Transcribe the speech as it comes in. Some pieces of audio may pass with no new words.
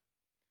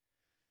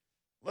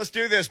Let's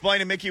do this.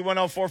 Blaine and Mickey,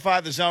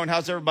 104.5 The Zone.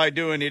 How's everybody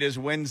doing? It is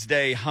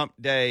Wednesday, hump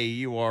day.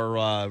 You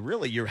are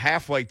you're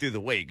halfway through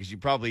the week because you've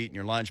probably eaten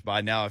your lunch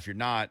by now. If you're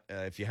not,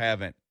 if you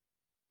haven't,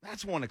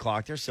 that's 1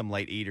 o'clock. There's some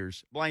late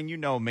eaters. Blaine, you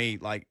know me.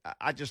 Like,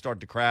 I just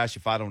start to crash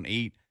if I don't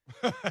eat.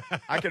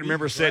 I can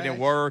remember sitting at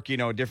work,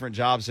 different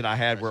jobs that I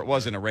had where it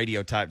wasn't a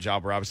radio type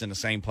job where I was in the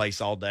same place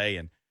all day.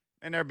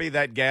 And there'd be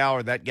that gal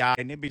or that guy,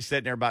 and they'd be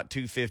sitting there about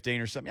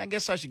 2:15 or something. I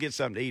guess I should get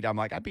something to eat. I'm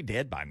like, I'd be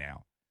dead by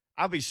now.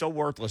 I'd be so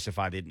worthless if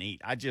I didn't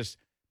eat.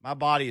 My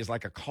body is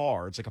like a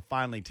car. It's like a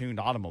finely tuned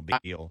automobile.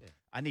 Yeah.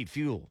 I need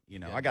fuel.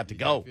 I got to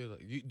go.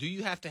 Do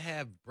you have to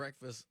have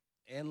breakfast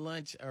and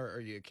lunch,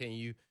 or can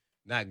you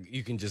not?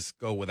 You can just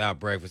go without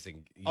breakfast.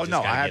 And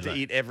I have to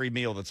eat every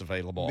meal that's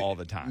available all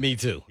the time. Me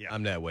too. Yeah.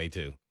 I'm that way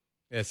too.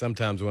 Yeah,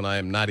 sometimes when I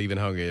am not even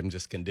hungry, I'm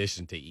just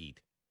conditioned to eat.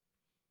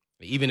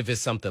 Even if it's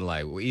something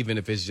even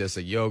if it's just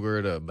a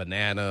yogurt, a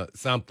banana,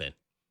 something.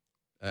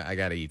 I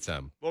got to eat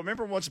something. Well,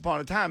 remember once upon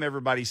a time,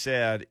 everybody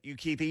said you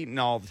keep eating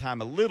all the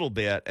time a little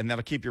bit, and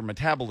that'll keep your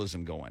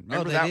metabolism going.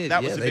 Remember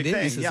that was a big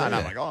thing. Yeah, and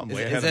I'm like, I'm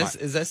way ahead of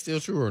Is that still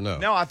true or no?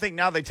 No, I think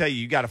now they tell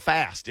you got to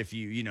fast if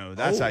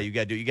that's how you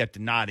got to do it. You got to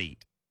not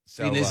eat.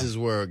 So this is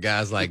where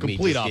guys like me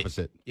complete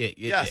opposite.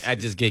 Yes. I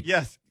just get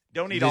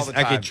don't eat all the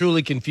time. I get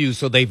truly confused.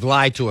 So they've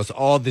lied to us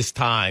all this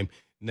time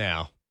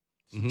now.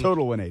 Mm-hmm.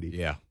 Total 180.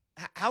 Yeah.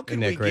 How could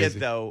we get,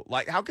 though,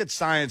 how could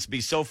science be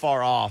so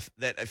far off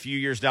that a few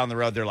years down the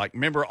road, they're like,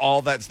 remember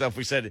all that stuff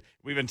we said,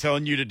 we've been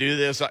telling you to do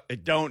this?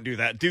 Don't do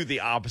that. Do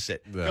the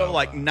opposite.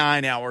 Go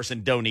 9 hours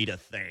and don't eat a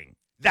thing.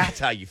 That's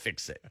how you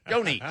fix it.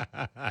 Don't eat.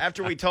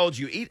 After we told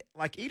you, eat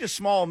a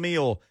small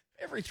meal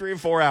every 3 or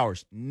 4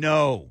 hours.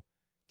 No.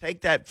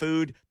 Take that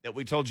food that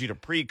we told you to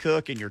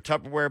pre-cook in your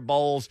Tupperware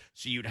bowls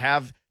so you'd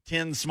have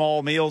 10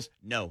 small meals.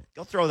 No.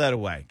 Go throw that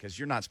away because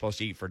you're not supposed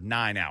to eat for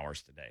 9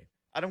 hours today.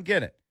 I don't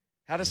get it.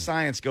 How does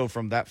science go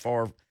from that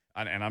far?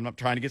 And I'm not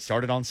trying to get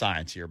started on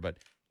science here, but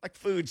like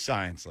food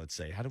science, let's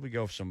say. How do we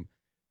go from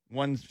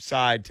one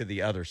side to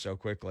the other so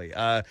quickly?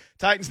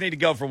 Titans need to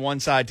go from one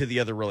side to the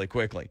other really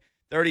quickly.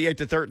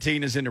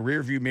 38-13 is in the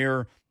rearview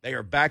mirror. They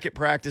are back at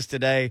practice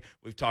today.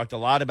 We've talked a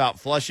lot about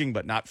flushing,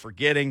 but not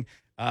forgetting.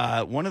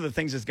 One of the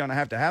things that's going to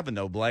have to happen,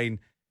 though, Blaine,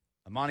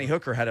 Amani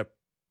Hooker had a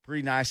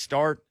pretty nice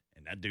start,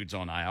 and that dude's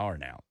on IR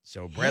now.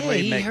 So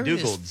Bradley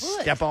McDougald,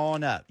 step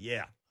on up.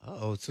 Yeah.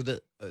 Oh,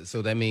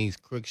 so that means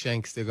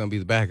Crookshank's still going to be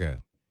the backup.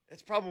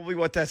 That's probably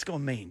what that's going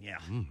to mean, yeah.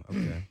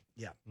 Okay.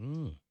 Yeah.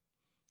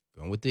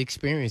 Going with the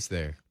experience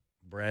there.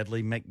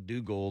 Bradley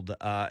McDougald.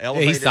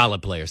 Elevated. He's a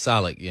solid player.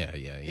 Solid, yeah.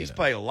 He's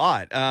played a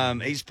lot.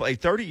 He's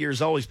played 30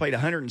 years old. He's played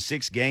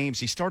 106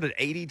 games. He started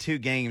 82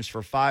 games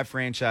for 5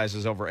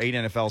 franchises over 8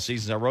 NFL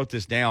seasons. I wrote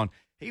this down.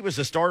 He was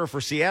a starter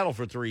for Seattle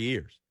for 3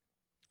 years.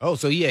 Oh,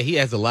 so, yeah, he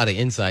has a lot of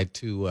insight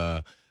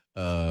to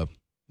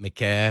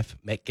Metcalf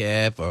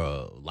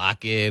or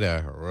Lockett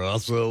or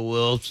Russell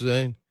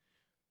Wilson.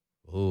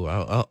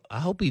 Oh, I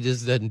hope he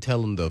just doesn't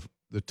tell him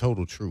the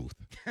total truth.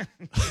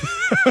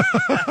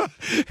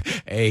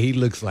 Hey, he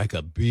looks like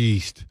a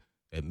beast.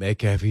 At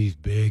Metcalf, he's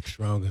big,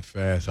 strong, and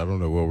fast. I don't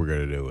know what we're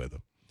going to do with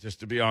him. Just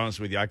to be honest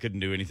with you, I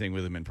couldn't do anything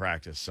with him in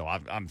practice, so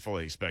I'm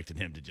fully expecting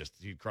him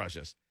to crush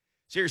us.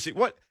 Seriously,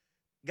 what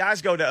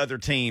guys go to other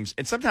teams,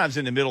 and sometimes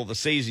in the middle of the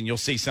season, you'll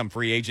see some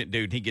free agent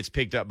dude, and he gets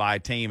picked up by a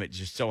team. It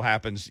just so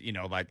happens,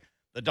 like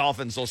the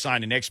Dolphins will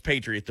sign an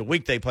ex-Patriot the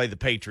week they play the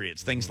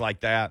Patriots, things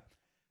like that.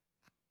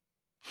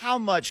 How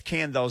much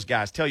can those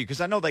guys tell you? Because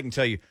I know they can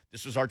tell you,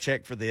 this was our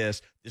check for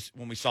this.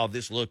 When we saw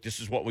this look, this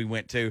is what we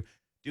went to.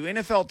 Do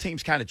NFL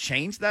teams kind of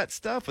change that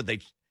stuff? Would they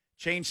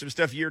change some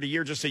stuff year to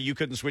year just so you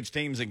couldn't switch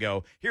teams and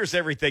go, here's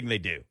everything they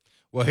do?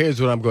 Well, here's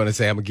what I'm going to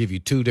say. I'm going to give you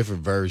 2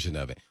 different versions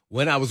of it.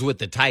 When I was with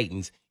the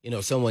Titans,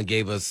 someone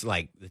gave us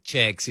like the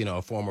checks,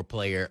 a former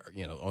player,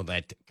 on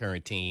that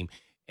current team.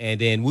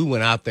 And then we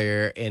went out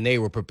there and they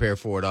were prepared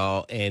for it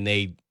all and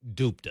they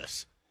duped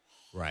us.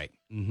 Right.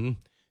 Mm-hmm.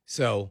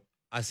 So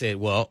I said,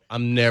 well,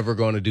 I'm never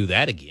going to do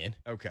that again.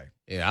 Okay.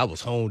 Yeah, I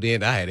was honed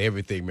in. I had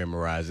everything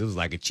memorized. It was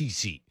like a cheat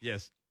sheet.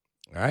 Yes.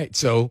 All right.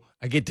 So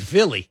I get to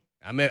Philly.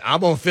 I'm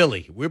on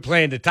Philly. We're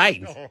playing the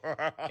Titans.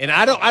 And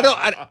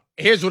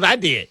here's what I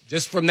did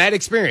just from that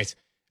experience.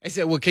 I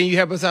said, well, can you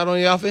help us out on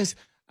the offense?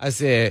 I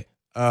said,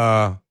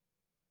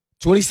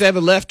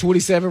 27 left,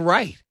 27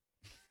 right.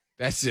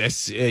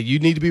 That's you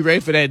need to be ready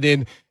for that.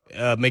 Then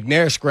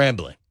McNair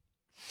scrambling.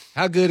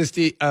 How good is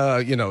Steve?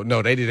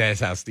 No, they didn't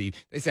ask how Steve.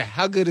 They said,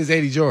 how good is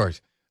Eddie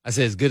George? I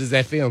said, as good as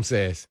that film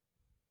says.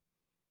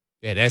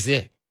 Yeah, that's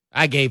it.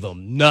 I gave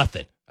them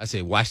nothing. I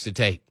said, watch the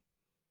tape.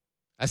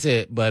 I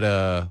said, but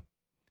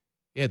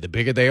the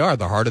bigger they are,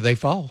 the harder they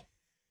fall.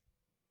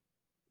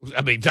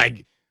 I mean,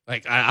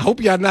 like I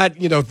hope y'all not,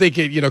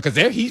 thinking, because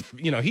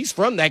he's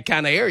from that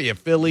kind of area,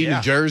 Philly, New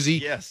Jersey.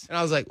 Yes. And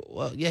I was like,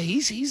 well, yeah,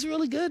 he's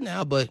really good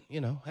now, but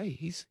hey,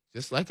 he's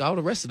just like all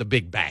the rest of the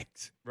big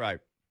backs. Right.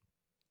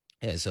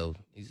 Yeah, so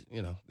he's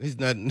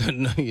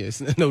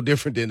it's no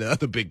different than the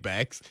other big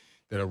backs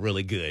that are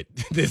really good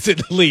that's in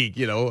the league,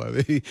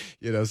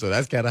 so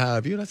that's kind of how I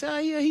view it. I say, oh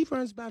yeah, he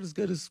runs about as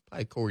good as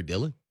probably Corey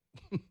Dillon.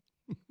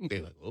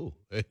 They're like, oh,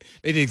 they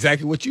did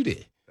exactly what you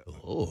did.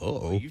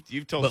 Oh.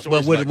 You've told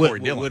stories about Corey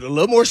Dillon. With a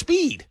little more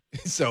speed.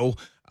 So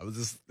I was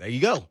just, there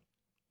you go.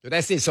 So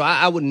that's it. So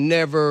I would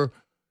never,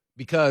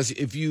 because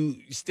if you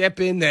step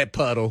in that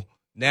puddle,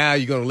 now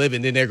you're going to live it,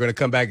 and then they're going to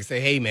come back and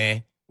say, hey,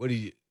 man,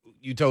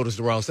 you told us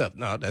the wrong stuff.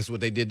 No, that's what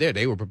they did there.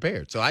 They were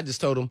prepared. So I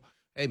just told them,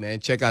 hey, man,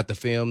 check out the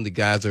film. The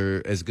guys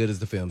are as good as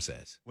the film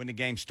says. When the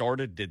game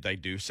started, did they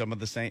do some of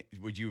the same?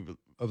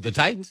 Of the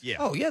Titans? Yeah.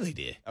 Oh, yeah, they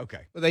did.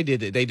 Okay. Well, they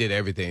did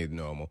everything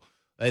normal.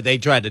 They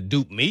tried to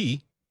dupe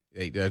me.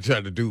 They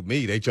tried to dupe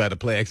me. They tried to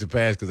play extra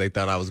pass because they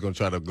thought I was going to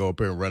try to go up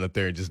here and run up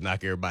there and just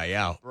knock everybody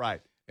out.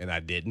 Right. And I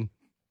didn't.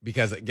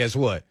 Because guess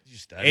what? Did you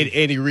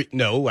study?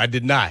 No, I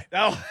did not.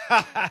 No.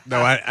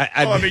 No,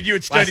 I mean, you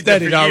had studied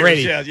that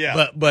already. Years.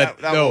 Yeah.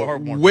 But no,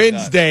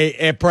 Wednesday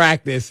at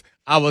practice,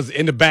 I was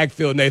in the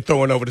backfield and they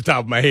throwing over the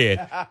top of my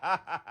head.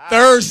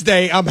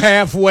 Thursday, I'm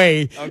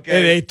halfway and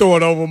they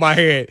throwing over my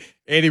head.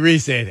 Andy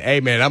Reid said,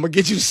 hey, man, I'm going to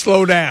get you to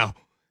slow down.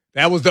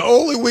 That was the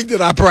only week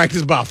that I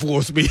practiced by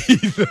full speed.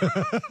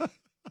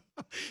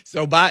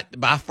 So by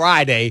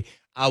Friday,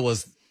 I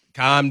was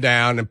calmed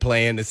down and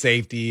playing the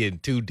safety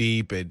and too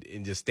deep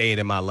and just staying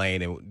in my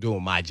lane and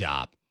doing my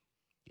job.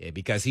 Yeah,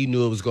 because he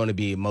knew it was going to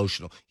be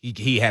emotional.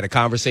 He had a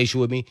conversation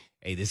with me.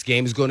 Hey, this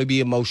game is going to be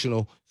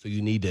emotional, so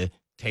you need to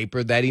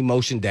taper that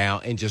emotion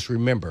down and just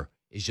remember,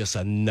 it's just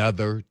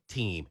another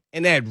team.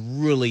 And that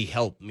really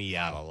helped me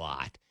out a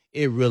lot.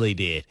 It really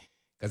did.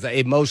 Because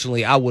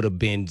emotionally, I would have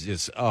been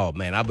just, oh,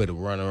 man, I would have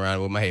run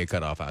around with my head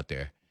cut off out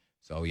there.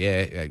 So, yeah,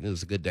 it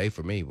was a good day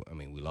for me. I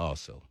mean, we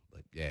lost,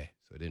 but yeah,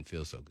 so it didn't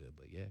feel so good.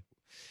 But, yeah.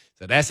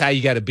 So that's how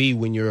you got to be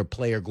when you're a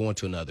player going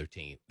to another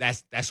team.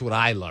 That's what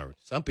I learned.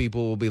 Some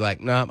people will be like,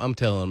 nah, I'm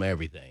telling them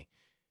everything.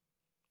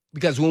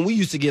 Because when we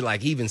used to get,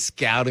 like, even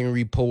scouting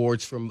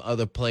reports from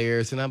other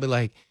players, and I'd be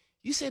like,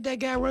 you said that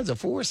guy runs a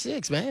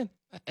 4.6, man.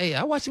 Hey,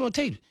 I watched him on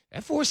tape.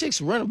 That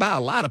 4.6 run by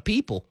a lot of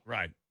people.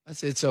 Right. I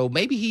said, so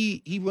maybe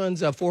he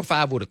runs a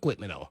 4.5 with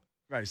equipment on.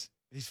 Right.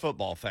 He's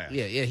football fast.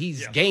 Yeah.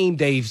 He's game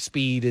day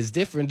speed is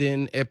different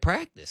than at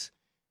practice.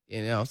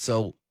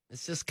 So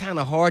it's just kind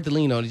of hard to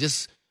lean on.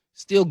 Just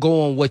still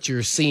go on what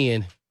you're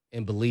seeing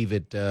and believe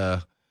it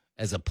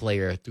as a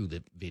player through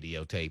the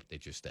videotape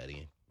that you're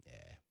studying. Yeah.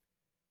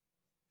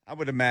 I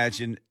would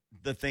imagine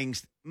the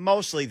things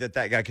mostly that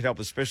guy could help,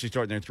 especially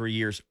starting there in 3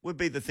 years, would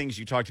be the things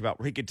you talked about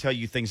where he could tell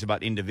you things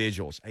about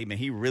individuals. Hey, man,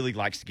 he really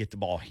likes to get the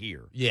ball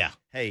here. Yeah.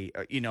 Hey,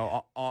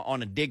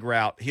 on a dig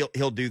route,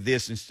 he'll do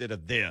this instead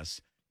of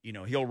this.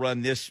 He'll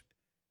run this.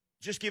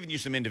 Just giving you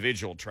some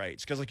individual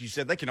traits. Because like you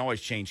said, they can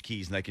always change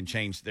keys and they can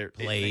change their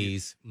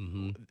plays,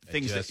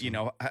 things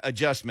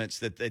adjustments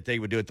that they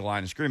would do at the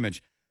line of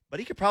scrimmage. But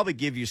he could probably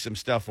give you some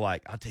stuff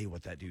like, I'll tell you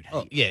what that dude hates.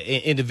 Oh, yeah,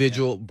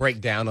 individual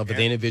breakdown of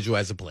the individual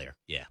as a player.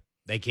 Yeah.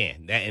 They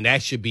can.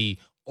 That should be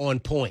on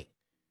point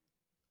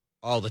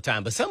all the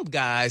time. But some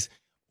guys,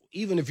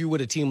 even if you're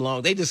with a team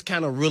long, they just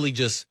kind of really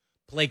just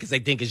play because they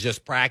think it's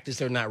just practice.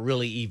 They're not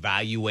really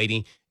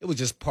evaluating. It was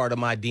just part of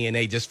my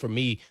DNA. Just for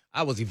me,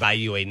 I was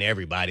evaluating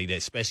everybody,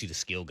 especially the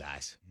skill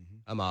guys.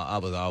 Mm-hmm. I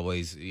was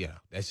always,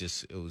 that's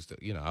just, it was,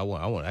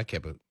 I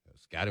kept a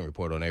scouting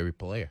report on every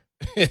player.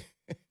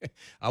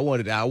 I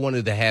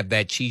wanted to have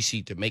that cheat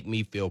sheet to make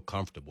me feel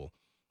comfortable.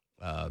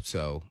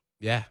 So,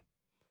 yeah.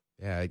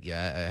 Yeah,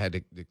 I had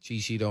the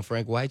cheat sheet on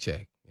Frank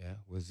Wycheck. Yeah,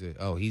 was it?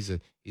 Oh, he's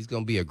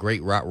going to be a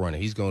great route runner.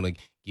 He's going to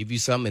give you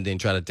something and then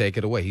try to take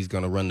it away. He's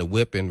going to run the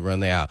whip and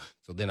run the out.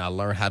 So then I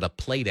learned how to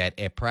play that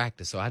at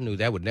practice. So I knew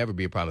that would never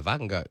be a problem. If I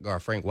can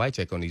guard Frank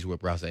Wycheck on these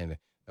whip routes,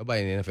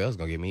 nobody in the NFL is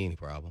going to give me any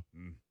problem.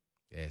 Mm.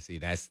 Yeah, see,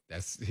 that's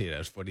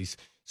for these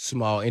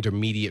small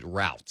intermediate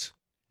routes.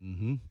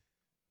 Mm-hmm.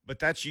 But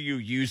that's you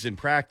use in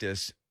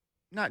practice,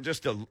 not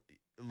just to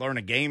learn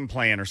a game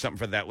plan or something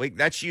for that week.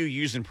 That's you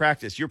using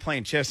practice. You're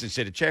playing chess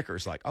instead of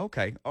checkers. Like,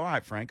 okay, all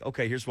right, Frank.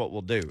 Okay, here's what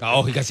we'll do.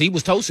 Oh, because he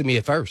was toasting me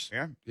at first.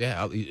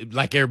 Yeah,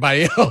 like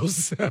everybody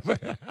else. I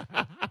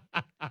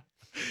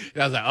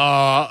was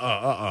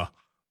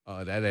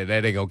like,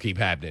 that ain't gonna keep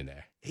happening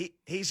there.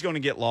 He's going to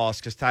get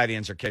lost because tight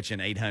ends are catching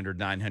 800,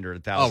 900,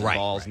 1,000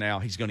 balls now.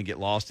 He's going to get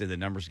lost in the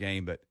numbers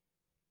game, but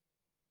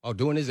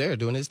doing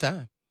his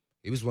time,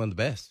 he was one of the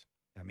best.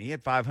 I mean, he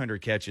had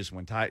 500 catches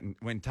when tight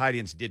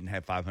ends didn't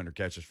have 500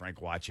 catches.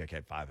 Frank Wycheck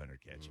had 500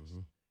 catches. Mm-hmm.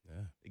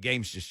 Yeah. The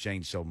game's just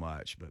changed so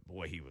much, but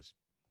boy,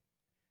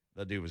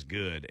 the dude was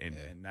good,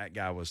 and that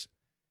guy was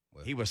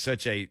he was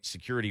such a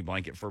security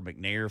blanket for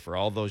McNair for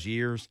all those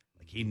years.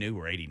 Like he knew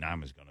where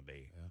 89 was going to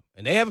be. Yeah.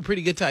 And they have a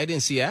pretty good tight end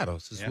in Seattle.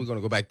 Since we're going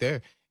to go back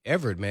there,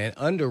 Everett, man,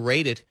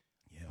 underrated,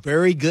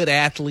 very good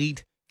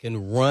athlete,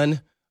 can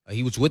run.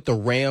 He was with the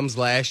Rams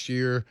last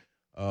year.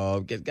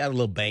 Got a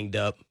little banged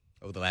up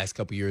over the last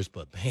couple of years,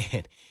 but,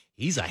 man,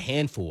 he's a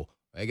handful.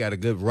 They got a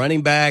good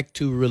running back,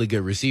 2 really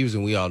good receivers,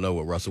 and we all know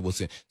what Russell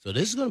Wilson. So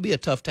this is going to be a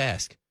tough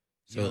task.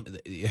 So,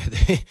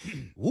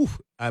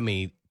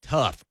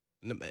 tough.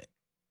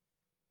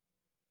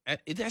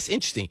 That's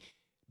interesting.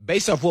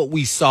 Based off what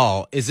we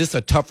saw, is this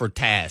a tougher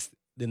task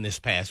than this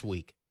past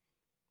week?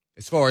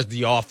 As far as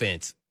the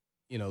offense,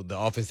 the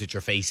offense that you're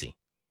facing.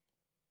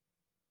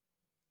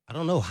 I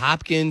don't know,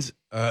 Hopkins,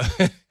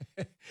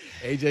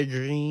 AJ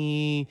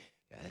Green.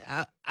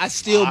 I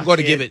still going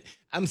to give it.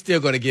 I'm still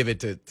going to give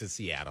it to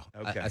Seattle.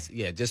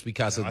 Okay. Just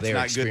because of their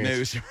that's not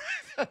experience.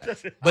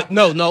 good news. But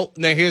no.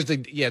 Now here's the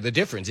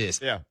difference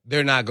is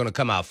they're not going to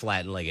come out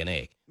flat and lay an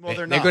egg. Well,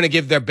 they're going to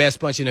give their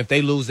best punch, and if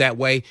they lose that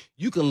way,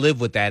 you can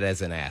live with that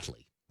as an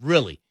athlete.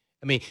 Really.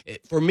 I mean,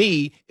 for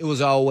me, it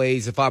was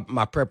always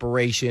my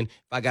preparation,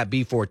 if I got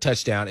beat for a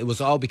touchdown, it was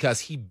all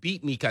because he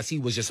beat me because he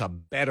was just a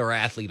better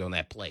athlete on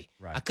that play.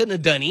 Right. I couldn't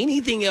have done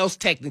anything else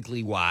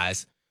technically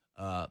wise,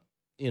 to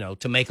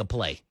make a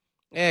play.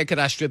 Could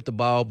I strip the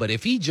ball? But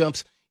if he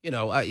jumps,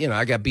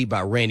 I got beat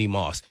by Randy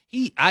Moss.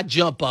 I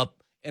jump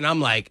up and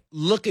I'm like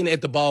looking at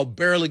the ball,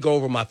 barely go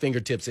over my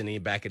fingertips in the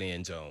back of the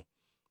end zone.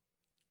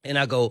 And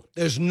I go,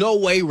 there's no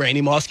way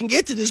Randy Moss can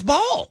get to this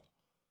ball.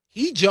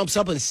 He jumps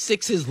up and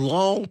sticks his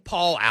long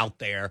paw out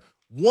there,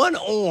 one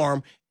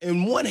arm,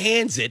 and one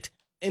hands it,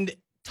 and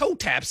toe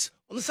taps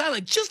on the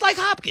sideline, just like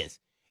Hopkins.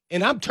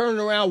 And I'm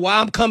turning around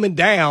while I'm coming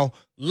down,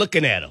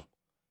 looking at him,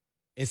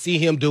 and see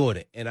him doing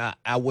it. And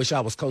I wish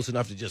I was close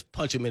enough to just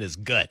punch him in his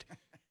gut.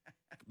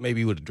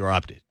 Maybe he would have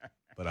dropped it,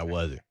 but I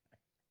wasn't.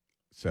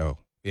 So,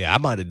 yeah, I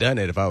might have done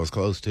it if I was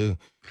close to.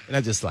 And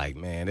I'm just like,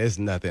 man, there's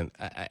nothing.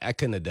 I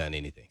couldn't have done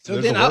anything. So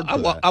then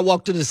I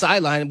walked to the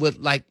sideline with,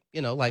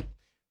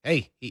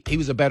 hey, he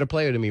was a better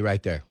player than me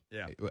right there.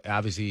 Yeah.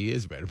 Obviously, he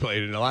is a better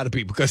player than a lot of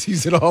people because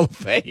he's in the Hall of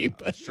Fame.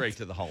 Straight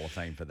to the Hall of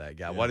Fame for that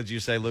guy. Yeah. What did you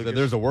say, Lucas?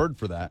 There's a word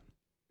for that.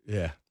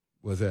 Yeah.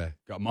 What's that?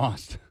 Got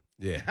mossed.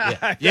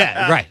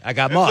 Yeah, right. I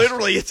got mossed.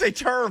 Literally, it's a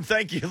term.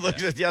 Thank you,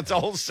 Lucas. Yeah, it's a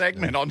whole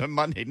segment on the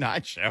Monday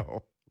night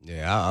show.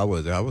 Yeah, I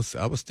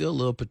was still a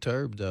little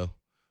perturbed, though.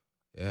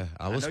 Yeah,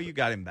 I know you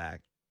got him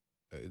back.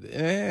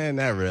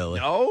 Not really.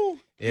 No?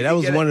 Yeah, that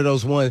was one of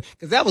those ones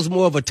because that was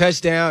more of a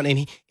touchdown,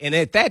 and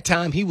at that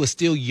time he was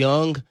still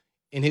young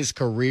in his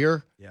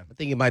career. Yeah, I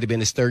think it might have been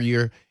his third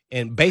year.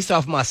 And based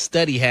off my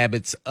study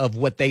habits of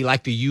what they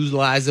like to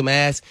utilize him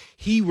as,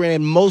 he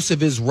ran most of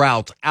his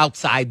routes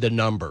outside the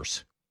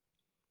numbers.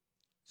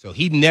 So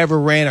he never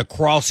ran a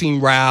crossing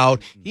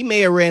route. He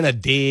may have ran a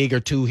dig or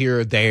two here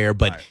or there,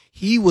 but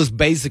he was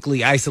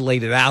basically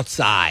isolated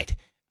outside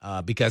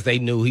because they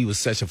knew he was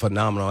such a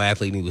phenomenal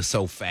athlete and he was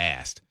so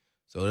fast.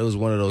 So it was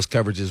one of those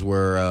coverages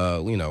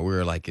where, we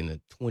were like in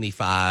the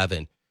 25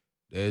 and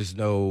there's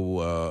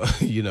no,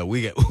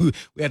 we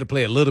had to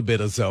play a little bit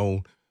of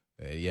zone.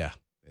 And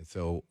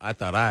so I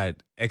thought I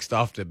had X'd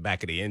off the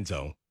back of the end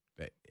zone,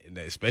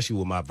 especially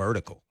with my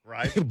vertical.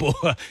 Right. Boy,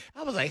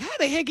 I was like, how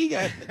the heck he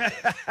got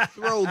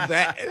throw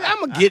that?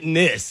 I'm getting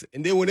this.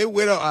 And then when it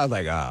went up, I was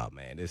like, oh,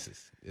 man, this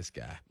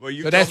guy. Well,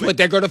 so that's what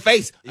they're going to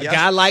face. A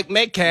guy like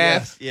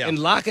Metcalf Yes. and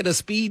Lockett, a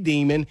speed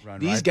demon.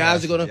 These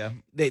guys are going to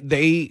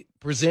they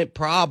present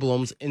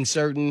problems in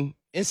certain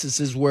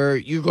instances where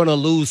you're going to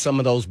lose some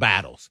of those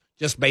battles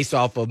just based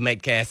off of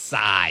Metcalf's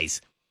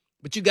size.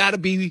 But you got to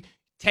be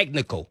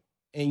technical,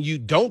 and you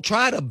don't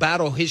try to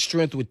battle his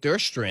strength with their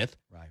strength.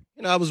 Right.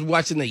 I was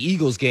watching the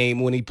Eagles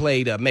game when he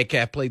played,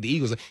 Metcalf played the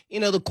Eagles.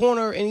 The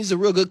corner, and he's a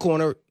real good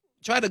corner,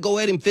 try to go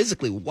at him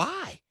physically.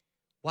 Why?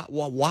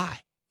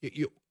 Why?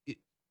 You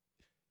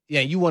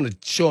want to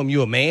show him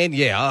you're a man?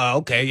 Yeah,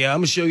 okay, yeah, I'm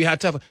going to show you how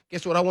tough.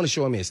 Guess what I want to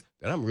show him is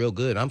that I'm real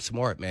good. I'm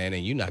smart, man,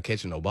 and you're not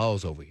catching no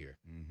balls over here.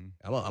 Mm-hmm.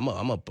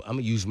 I'm going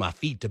to use my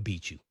feet to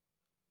beat you.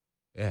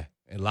 Yeah,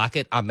 and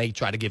Lockett, I may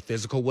try to get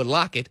physical with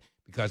Lockett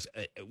because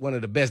one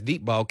of the best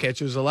deep ball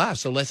catchers alive.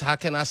 So how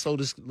can I slow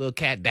this little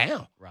cat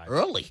down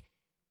early?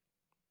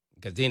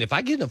 Because then if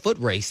I get in a foot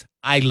race,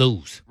 I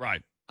lose.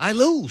 Right. I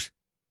lose.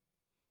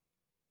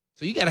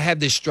 So you got to have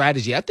this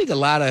strategy. I think a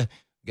lot of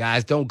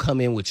guys don't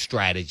come in with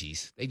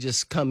strategies. They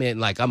just come in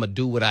like, I'm going to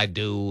do what I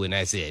do, and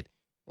that's it.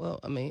 Well,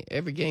 I mean,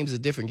 every game's a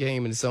different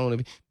game in its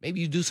own.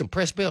 Maybe you do some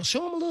press bell.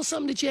 Show them a little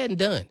something that you hadn't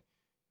done.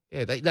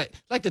 Yeah,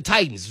 like the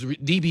Titans,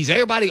 DBs.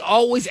 Everybody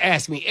always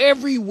asks me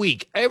every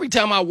week, every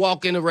time I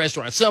walk in a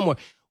restaurant somewhere,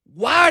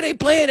 why are they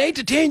playing 8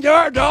 to 10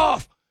 yards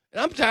off?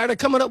 And I'm tired of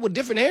coming up with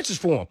different answers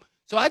for them.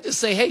 So I just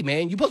say, hey,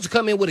 man, you're supposed to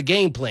come in with a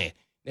game plan.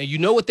 Now, you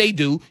know what they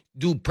do.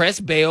 Do press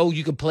bail.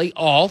 You can play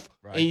off,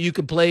 and you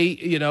can play,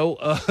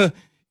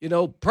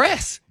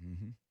 press.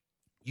 Mm-hmm.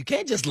 You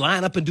can't just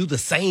line up and do the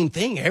same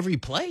thing every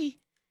play.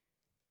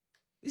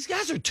 These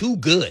guys are too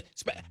good.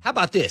 How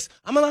about this?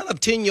 I'm going to line up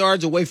 10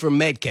 yards away from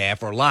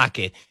Metcalf or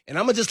Lockett, and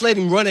I'm going to just let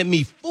him run at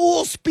me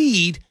full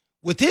speed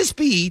with his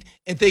speed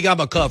and think I'm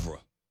a cover him.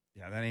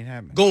 Yeah, that ain't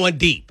happening. Going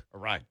deep. All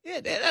right.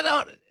 Yeah,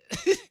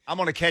 I'm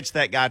going to catch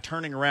that guy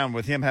turning around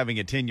with him having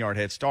a 10-yard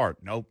head start.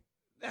 Nope.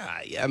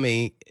 I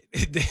mean,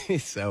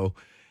 so,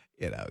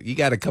 you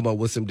got to come up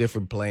with some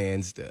different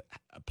plans,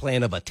 a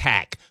plan of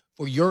attack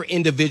for your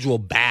individual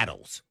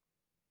battles.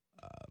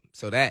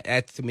 So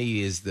that to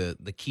me is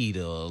the key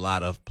to a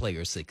lot of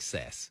player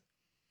success.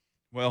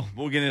 Well,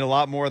 we'll get into a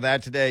lot more of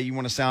that today. You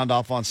want to sound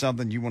off on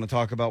something? You want to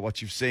talk about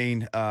what you've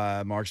seen?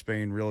 Mark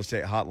Spain Real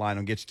Estate Hotline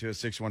will get you to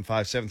us,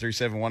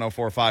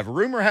 615-737-1045.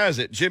 Rumor has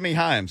it Jimmy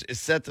Hyams is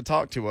set to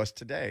talk to us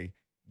today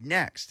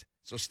next.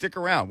 So stick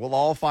around. We'll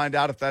all find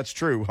out if that's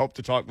true. Hope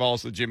to talk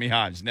Vols with Jimmy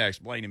Hyams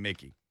next. Blaine and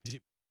Mickey.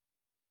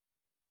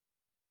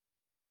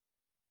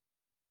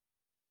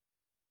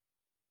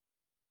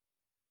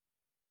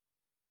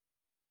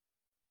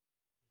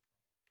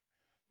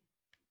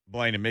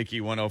 Blaine and Mickey,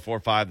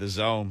 104.5 The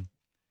Zone.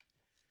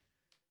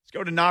 Let's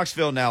go to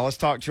Knoxville now. Let's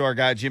talk to our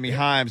guy, Jimmy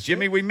Hyams.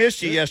 Jimmy, we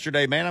missed you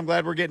yesterday, man. I'm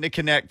glad we're getting to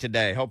connect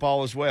today. Hope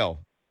all is well.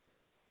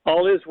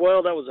 All is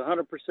well. That was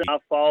 100% my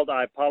fault.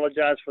 I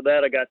apologize for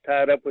that. I got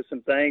tied up with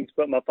some things,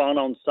 put my phone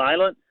on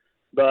silent.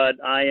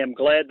 But I am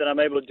glad that I'm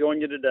able to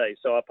join you today,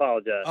 so I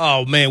apologize.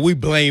 Oh, man, we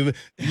blame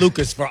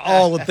Lucas for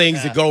all the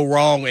things that go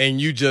wrong, and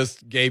you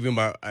just gave him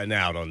an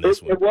out on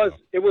this one.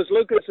 It was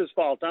Lucas's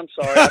fault. I'm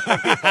sorry. I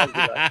think he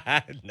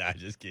apologized. Nah,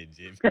 just kidding,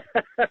 Jimmy.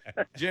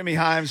 Jimmy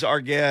Hyams, our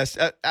guest.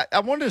 I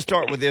wanted to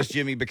start with this,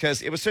 Jimmy,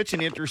 because it was such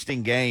an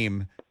interesting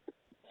game.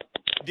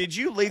 Did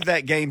you leave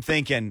that game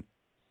thinking,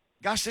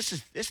 gosh,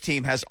 this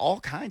team has all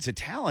kinds of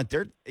talent?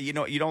 You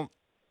don't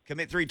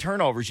commit 3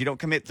 turnovers. You don't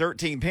commit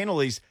 13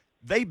 penalties.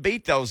 They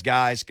beat those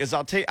guys because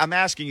I'll tell you, I'm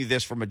asking you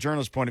this from a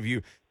journalist point of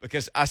view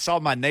because I saw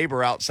my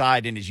neighbor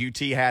outside in his UT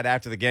hat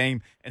after the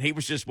game, and he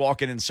was just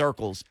walking in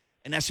circles.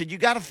 And I said, you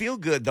got to feel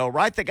good, though,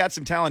 right? They got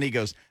some talent. He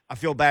goes, I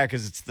feel bad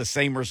because it's the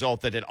same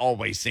result that it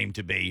always seemed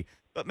to be.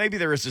 But maybe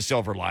there is a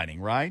silver lining,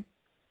 right?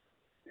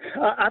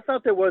 I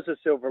thought there was a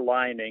silver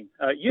lining.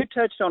 You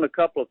touched on a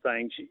couple of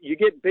things. You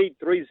get beat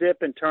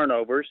 3-zip in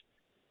turnovers.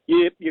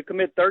 You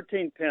commit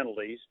 13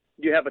 penalties.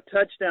 You have a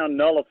touchdown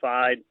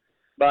nullified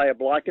by a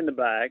block in the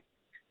back.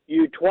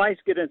 You twice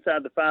get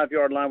inside the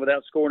 5-yard line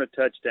without scoring a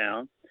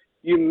touchdown.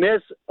 You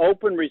miss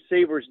open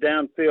receivers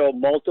downfield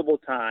multiple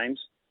times.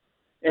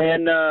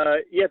 And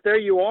yet there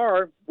you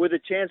are with a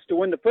chance to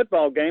win the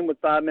football game with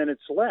 5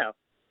 minutes left.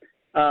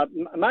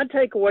 My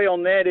takeaway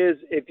on that is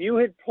if you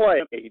had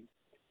played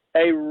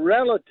a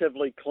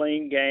relatively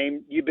clean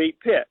game, you beat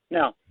Pitt.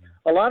 Now,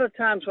 a lot of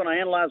times when I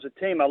analyze a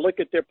team, I look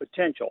at their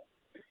potential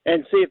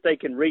and see if they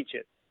can reach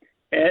it.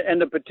 And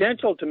the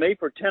potential to me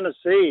for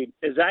Tennessee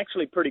is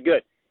actually pretty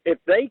good. If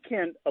they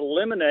can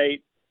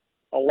eliminate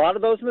a lot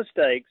of those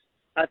mistakes,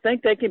 I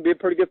think they can be a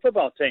pretty good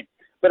football team.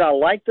 But I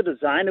like the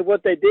design of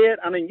what they did.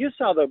 I mean, you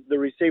saw the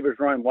receivers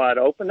run wide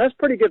open. That's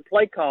pretty good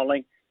play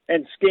calling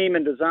and scheme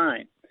and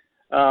design.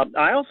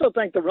 I also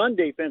think the run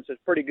defense is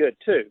pretty good,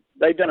 too.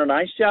 They've done a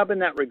nice job in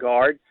that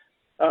regard.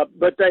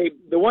 But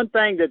the one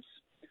thing that's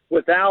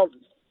without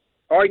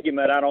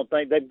argument, I don't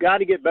think, they've got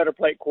to get better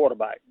play at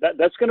quarterback.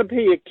 That's going to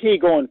be a key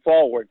going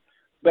forward.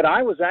 But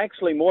I was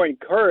actually more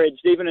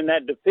encouraged, even in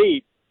that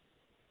defeat,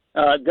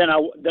 than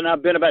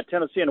I've been about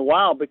Tennessee in a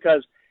while,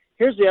 because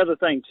here's the other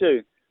thing,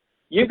 too.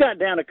 You got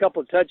down a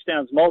couple of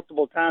touchdowns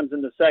multiple times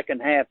in the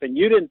second half, and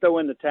you didn't throw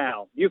in the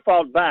towel. You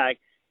fought back.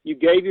 You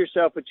gave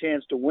yourself a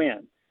chance to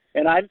win.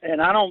 And I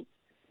don't,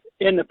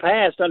 in the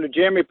past, under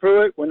Jeremy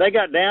Pruitt, when they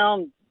got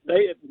down,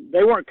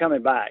 they weren't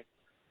coming back.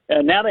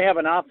 And now they have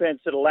an offense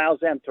that allows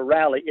them to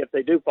rally if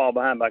they do fall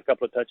behind by a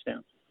couple of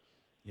touchdowns.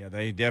 Yeah,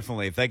 they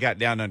definitely, if they got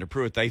down under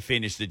Pruitt, they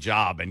finished the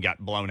job and got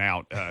blown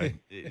out.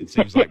 It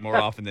seems like more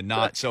often than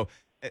not. So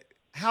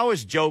how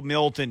is Joe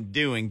Milton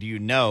doing, do you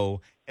know?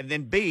 And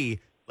then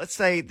B, let's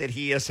say that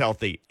he is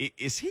healthy.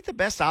 Is he the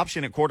best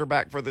option at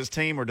quarterback for this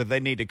team, or do they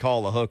need to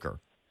call a hooker?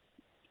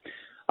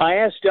 I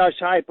asked Josh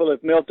Heupel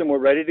if Milton were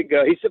ready to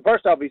go. He said,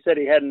 first off, he said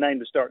he hadn't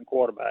named a starting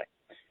quarterback.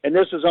 And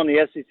this was on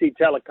the SEC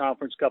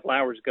teleconference a couple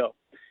hours ago.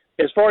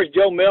 As far as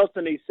Joe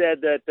Milton, he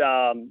said that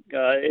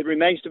it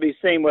remains to be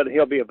seen whether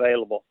he'll be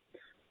available.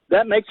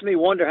 That makes me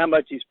wonder how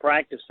much he's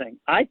practicing.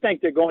 I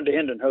think they're going to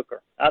Hendon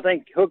Hooker. I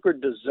think Hooker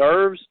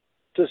deserves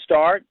to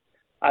start.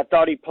 I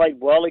thought he played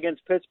well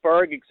against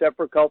Pittsburgh, except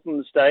for a couple of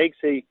mistakes.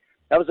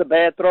 That was a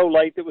bad throw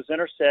late that was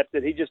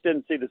intercepted. He just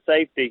didn't see the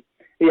safety.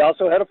 He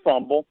also had a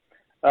fumble.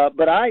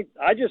 But I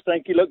just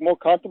think he looked more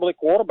comfortable at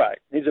quarterback.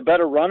 He's a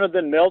better runner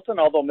than Milton,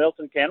 although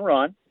Milton can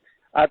run.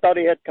 I thought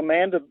he had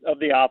command of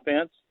the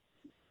offense.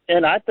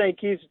 And I think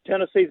he's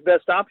Tennessee's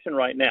best option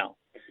right now.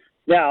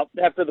 Now,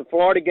 after the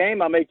Florida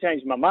game, I may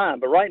change my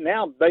mind. But right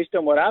now, based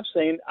on what I've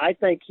seen, I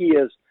think he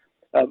is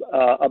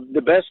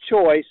the best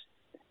choice.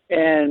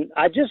 And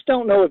I just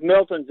don't know if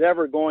Milton's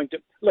ever going to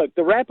 – look,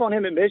 the rap on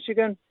him at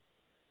Michigan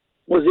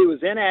was he was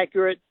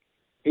inaccurate,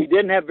 he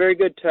didn't have very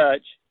good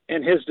touch,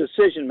 and his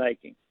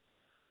decision-making.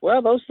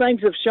 Well, those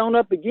things have shown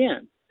up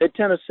again at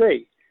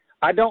Tennessee.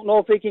 I don't know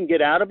if he can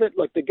get out of it.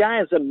 Look, the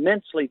guy is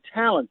immensely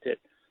talented,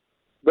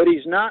 but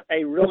he's not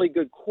a really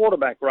good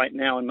quarterback right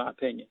now, in my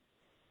opinion.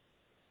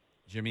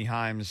 Jimmy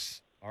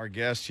Hyams, our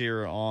guest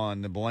here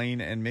on the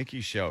Blaine and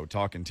Mickey Show,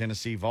 talking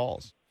Tennessee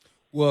Vols.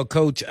 Well,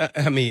 Coach,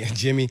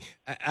 Jimmy,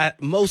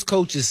 most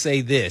coaches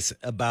say this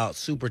about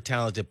super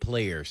talented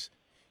players.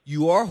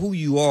 You are who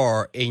you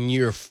are in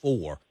year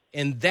 4,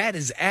 and that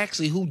is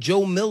actually who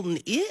Joe Milton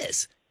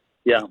is.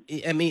 Yeah.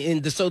 I mean,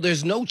 and so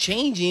there's no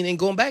changing and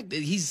going back.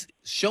 He's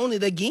shown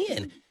it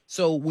again.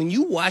 So when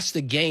you watch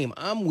the game,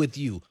 I'm with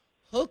you.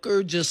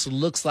 Hooker just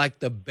looks like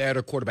the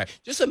better quarterback.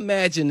 Just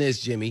imagine this,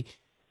 Jimmy.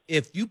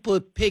 If you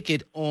put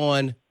Pickett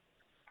on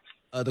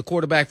the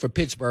quarterback for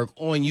Pittsburgh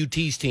on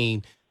UT's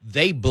team,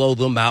 they blow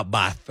them out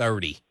by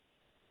 30.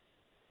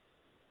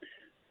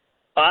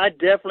 I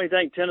definitely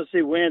think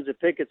Tennessee wins if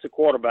Pickett's a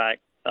quarterback.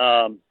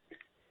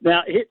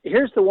 Now,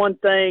 here's the one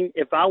thing.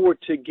 If I were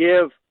to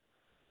give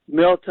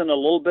Milton a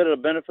little bit of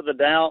the benefit of the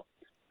doubt,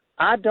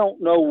 I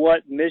don't know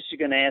what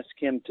Michigan asked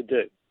him to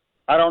do.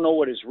 I don't know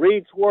what his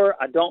reads were.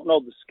 I don't know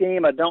the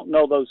scheme. I don't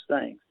know those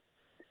things.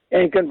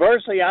 And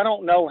conversely, I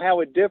don't know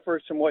how it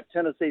differs from what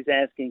Tennessee's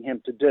asking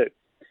him to do.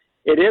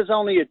 It is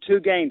only a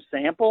 2-game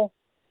sample,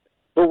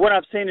 but what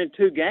I've seen in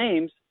 2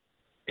 games,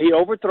 he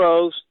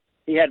overthrows.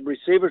 He had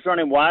receivers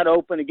running wide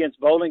open against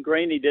Bowling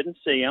Green. He didn't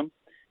see him.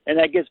 And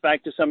that gets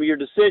back to some of your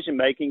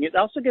decision-making. It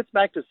also gets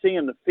back to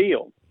seeing the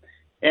field.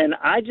 And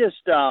I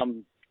just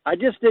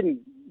didn't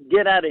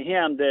get out of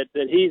him that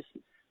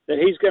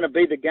he's going to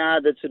be the guy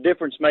that's a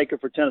difference maker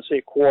for Tennessee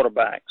at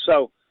quarterback.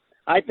 So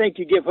I think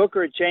you give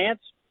Hooker a chance.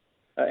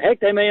 Heck,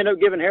 they may end up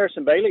giving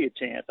Harrison Bailey a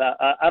chance.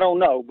 I don't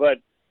know. But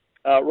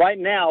right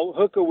now,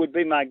 Hooker would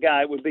be my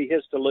guy. It would be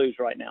his to lose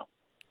right now.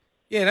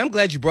 Yeah, and I'm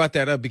glad you brought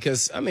that up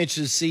because I'm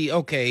interested to see,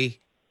 okay,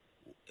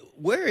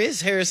 where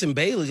is Harrison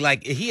Bailey?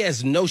 Like, he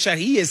has no shot.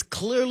 He is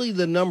clearly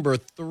the number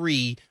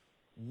 3.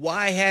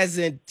 Why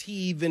hasn't he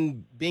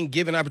even been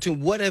given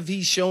opportunity? What have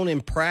he shown in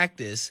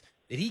practice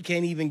that he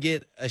can't even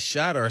get a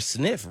shot or a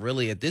sniff,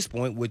 really, at this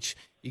point, which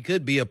he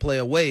could be a play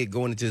away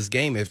going into this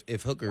game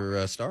if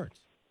Hooker starts?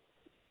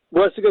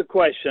 Well, it's a good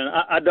question.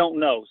 I don't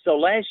know. So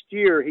last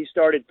year he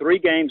started 3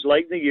 games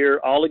late in the year,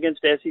 all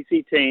against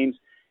SEC teams.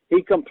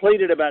 He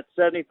completed about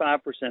 75%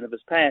 of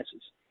his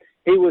passes.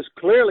 He was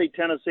clearly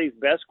Tennessee's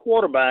best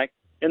quarterback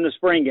in the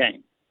spring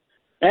game.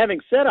 Having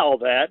said all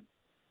that,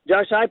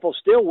 Josh Heupel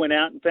still went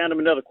out and found him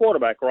another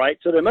quarterback, right?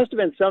 So there must have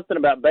been something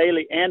about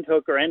Bailey and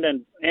Hooker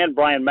and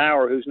Brian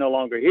Maurer, who's no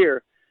longer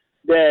here,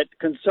 that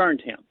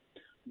concerned him.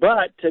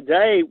 But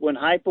today, when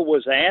Heupel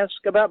was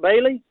asked about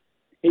Bailey,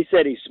 he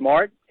said he's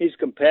smart, he's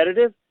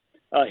competitive,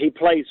 he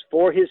plays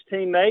for his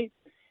teammate,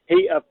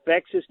 he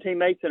affects his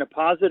teammates in a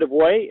positive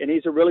way, and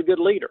he's a really good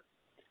leader.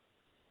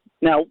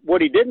 Now,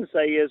 what he didn't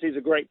say is he's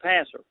a great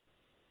passer.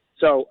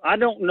 So I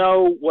don't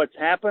know what's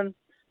happened.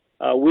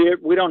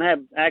 We don't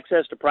have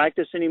access to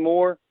practice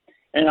anymore,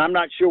 and I'm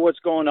not sure what's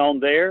going on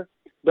there.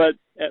 But,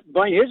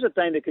 Blaine, here's the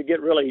thing that could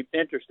get really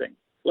interesting.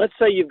 Let's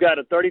say you've got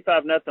a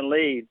 35-0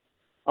 lead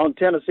on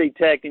Tennessee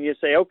Tech, and you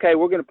say, okay,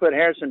 we're going to put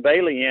Harrison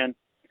Bailey in,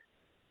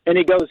 and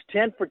he goes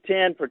 10 for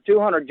 10 for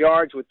 200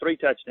 yards with 3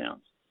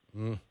 touchdowns.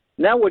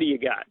 Now what do you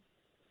got?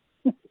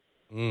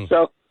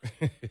 So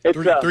it's,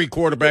 3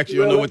 quarterbacks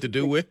you don't know what to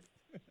do with?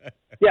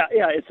 Yeah,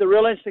 it's a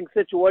real interesting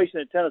situation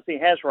that Tennessee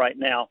has right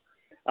now.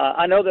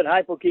 I know that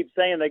Heupel keeps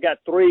saying they got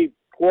 3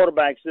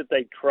 quarterbacks that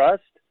they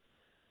trust,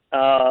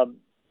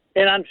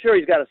 and I'm sure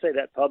he's got to say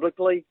that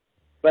publicly,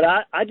 but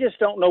I just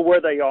don't know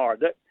where they are.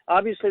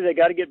 Obviously, they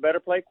got to get better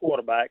play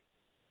quarterback.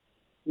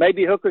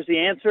 Maybe Hooker's the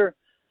answer.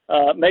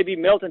 Maybe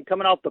Milton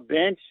coming off the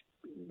bench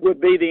would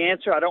be the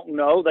answer. I don't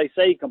know. They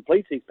say he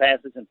completes these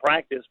passes in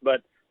practice,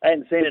 but I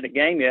hadn't seen it in a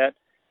game yet.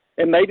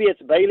 And maybe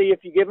it's Bailey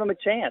if you give him a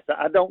chance.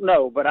 I don't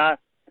know, but I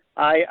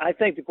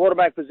think the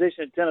quarterback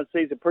position at Tennessee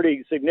is a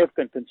pretty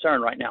significant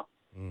concern right now.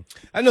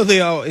 I know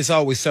it's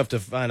always tough to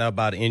find out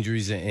about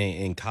injuries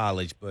in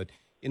college, but,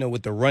 you know,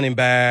 with the running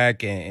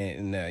back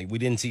and we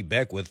didn't see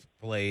Beckwith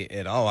play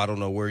at all. I don't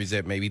know where he's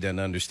at. Maybe he doesn't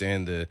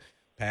understand the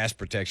pass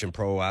protection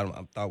pro.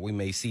 I thought we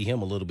may see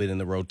him a little bit in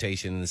the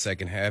rotation in the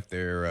second half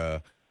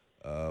there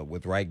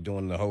with Reich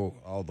doing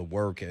all the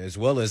work, as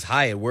well as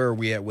Hyatt. Where are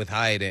we at with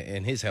Hyatt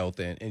and his health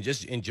and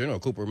just in general,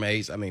 Cooper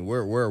Mays? I mean,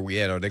 where are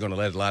we at? Are they going to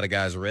let a lot of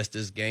guys rest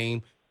this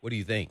game? What do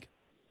you think?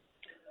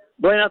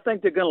 Blaine, I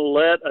think they're going to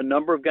let a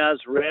number of guys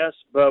rest,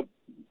 but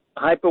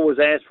Heupel was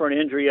asked for an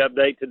injury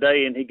update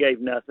today, and he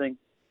gave nothing.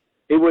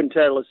 He wouldn't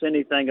tell us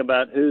anything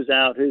about who's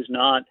out, who's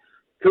not.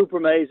 Cooper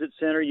Mays at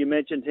center, you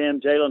mentioned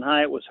him. Jalen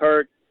Hyatt was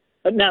hurt.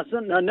 Now,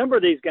 a number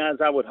of these guys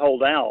I would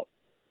hold out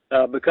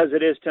because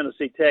it is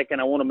Tennessee Tech,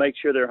 and I want to make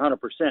sure they're 100%.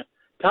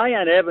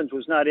 Tyon Evans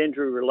was not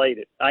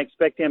injury-related. I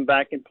expect him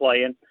back and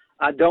playing.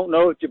 I don't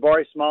know if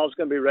Jabari Small is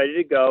going to be ready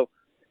to go.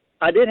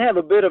 I did have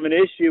a bit of an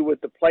issue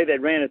with the play they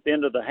ran at the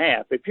end of the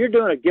half. If you're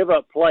doing a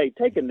give-up play,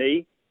 take a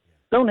knee.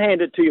 Don't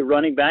hand it to your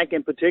running back,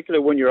 in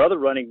particular when your other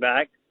running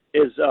back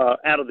is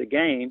out of the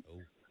game.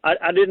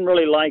 I didn't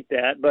really like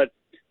that, but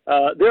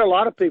there are a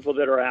lot of people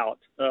that are out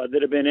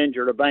that have been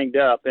injured or banged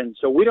up, and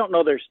so we don't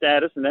know their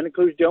status, and that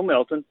includes Joe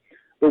Milton,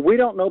 but we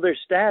don't know their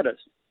status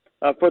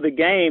for the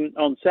game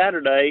on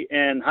Saturday,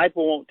 and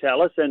Heupel won't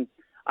tell us. And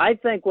I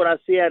think what I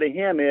see out of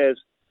him is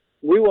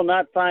we will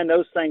not find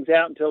those things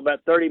out until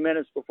about 30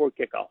 minutes before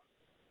kickoff.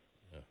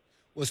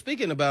 Well,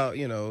 speaking about,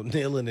 you know,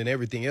 kneeling and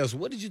everything else,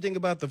 what did you think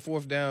about the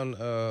 4th down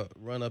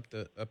run up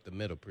the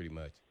middle pretty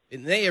much?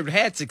 And they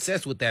had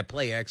success with that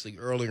play actually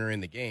earlier in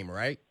the game,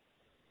 right?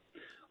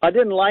 I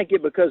didn't like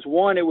it because,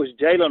 one, it was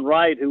Jalen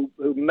Wright, who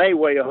may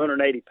weigh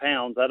 180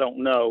 pounds. I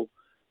don't know.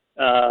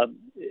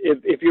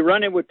 If you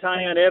run it with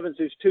Tyon Evans,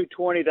 who's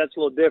 220, that's a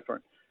little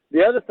different.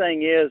 The other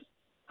thing is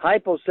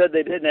Heupel said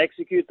they didn't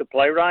execute the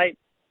play right.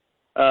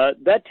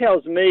 That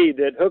tells me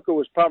that Hooker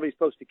was probably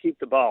supposed to keep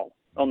the ball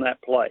on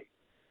that play.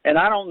 And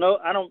I don't know.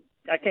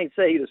 I can't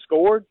say he'd have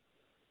scored,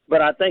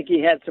 but I think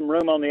he had some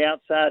room on the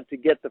outside to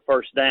get the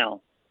first down.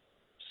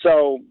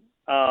 So,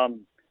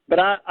 but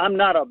I'm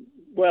not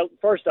well,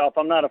 first off,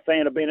 I'm not a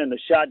fan of being in the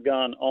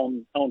shotgun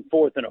on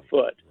 4th and a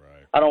foot.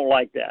 Right. I don't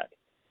like that.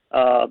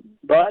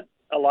 But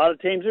a lot of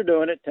teams are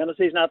doing it.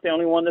 Tennessee's not the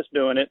only one that's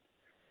doing it.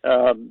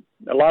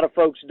 A lot of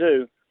folks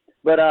do.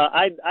 But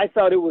I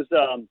thought it was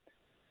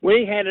when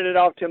he handed it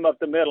off to him up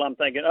the middle, I'm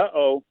thinking,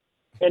 uh-oh,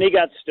 and he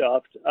got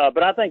stuffed.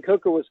 But I think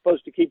Hooker was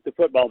supposed to keep the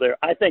football there.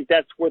 I think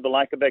that's where the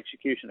lack of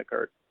execution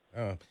occurred.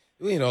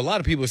 You know, a lot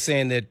of people are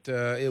saying that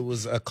it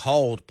was a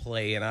called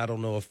play, and I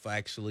don't know if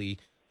actually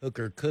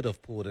Hooker could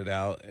have pulled it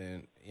out.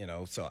 And, you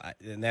know,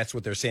 and that's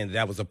what they're saying.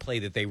 That was a play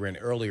that they ran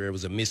earlier. It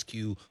was a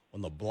miscue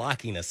on the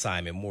blocking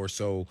assignment more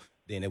so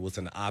than it was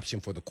an option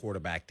for the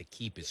quarterback to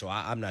keep it. So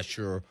I'm not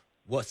sure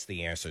what's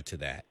the answer to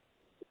that.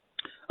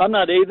 I'm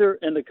not either,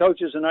 and the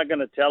coaches are not going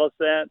to tell us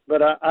that,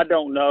 but I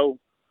don't know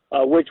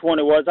which one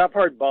it was. I've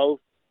heard both,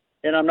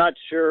 and I'm not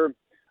sure.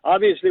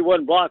 Obviously, it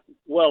wasn't blocked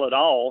well at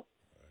all.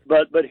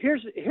 But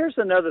here's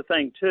another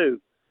thing, too,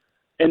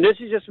 and this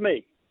is just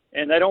me,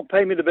 and they don't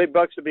pay me the big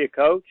bucks to be a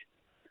coach,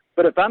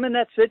 but if I'm in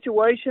that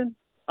situation,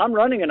 I'm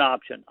running an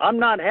option. I'm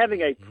not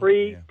having a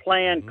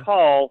pre-planned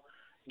call,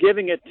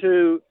 giving it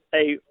to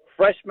a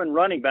freshman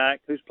running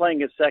back who's playing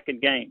his second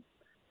game.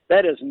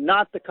 That is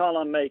not the call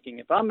I'm making.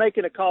 If I'm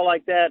making a call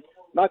like that,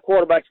 my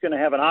quarterback's going to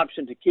have an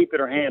option to keep it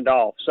or hand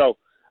off. So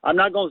I'm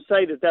not going to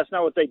say that that's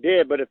not what they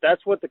did, but if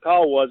that's what the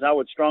call was, I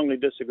would strongly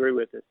disagree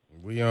with it.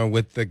 We are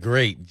with the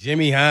great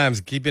Jimmy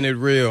Hyams, keeping it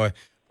real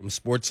from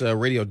Sports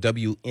Radio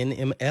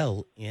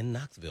WNML in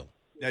Knoxville.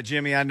 Now,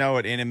 Jimmy, I know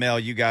at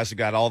NML you guys have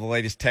got all the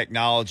latest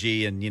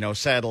technology and, you know,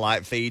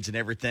 satellite feeds and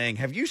everything.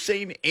 Have you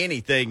seen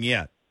anything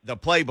yet, the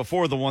play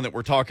before the one that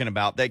we're talking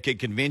about, that could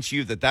convince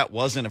you that that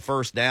wasn't a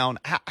first down?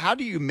 How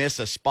do you miss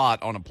a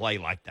spot on a play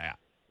like that?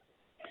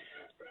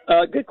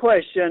 Good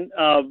question.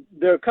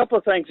 There are a couple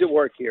of things that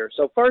work here.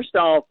 So first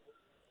off,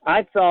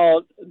 I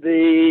thought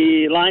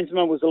the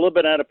linesman was a little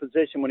bit out of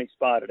position when he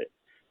spotted it.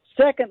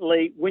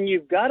 Secondly, when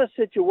you've got a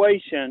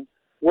situation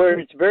where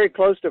it's very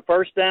close to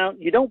first down,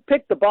 you don't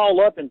pick the ball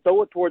up and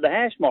throw it toward the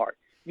hash mark.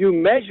 You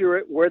measure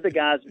it where the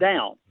guy's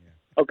down.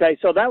 Okay,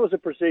 so that was a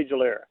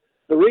procedural error.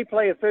 The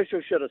replay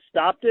official should have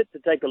stopped it to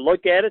take a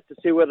look at it to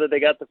see whether they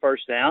got the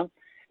first down.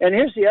 And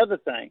here's the other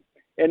thing,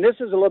 and this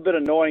is a little bit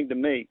annoying to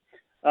me.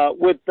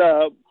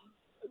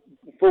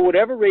 For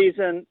whatever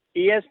reason,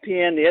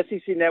 ESPN, the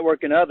SEC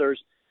Network, and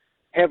others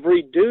have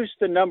reduced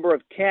the number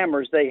of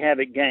cameras they have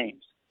at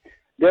games.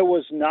 There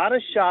was not a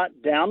shot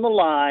down the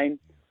line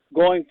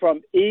going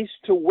from east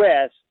to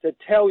west to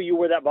tell you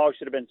where that ball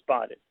should have been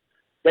spotted.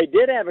 They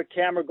did have a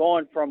camera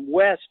going from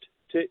west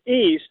to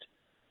east,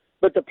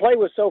 but the play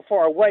was so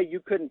far away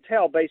you couldn't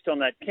tell based on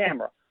that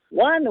camera.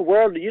 Why in the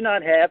world do you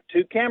not have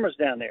two cameras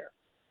down there,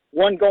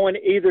 one going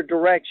either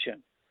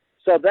direction?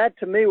 So that,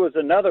 to me, was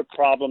another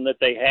problem that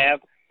they have.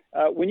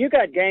 When you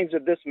got games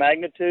of this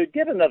magnitude,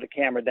 get another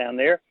camera down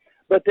there.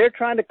 But they're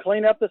trying to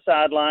clean up the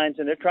sidelines,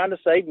 and they're trying to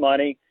save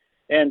money,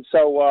 and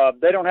so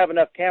they don't have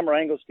enough camera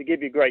angles to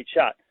give you a great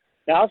shot.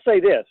 Now, I'll say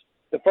this.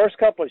 The first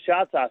couple of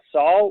shots I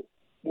saw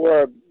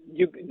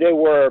you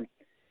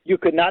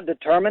could not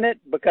determine it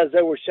because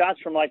there were shots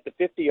from like the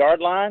 50-yard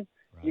line.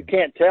 Right. You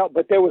can't tell.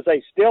 But there was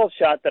a still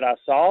shot that I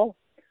saw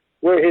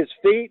where his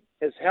feet,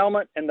 his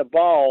helmet, and the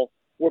ball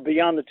were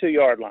beyond the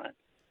 2-yard line.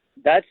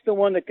 That's the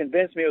one that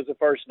convinced me it was a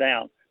first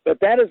down. But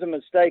that is a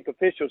mistake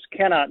officials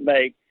cannot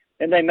make,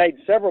 and they made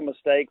several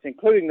mistakes,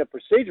 including the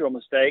procedural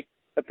mistake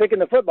of picking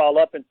the football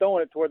up and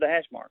throwing it toward the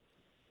hash mark.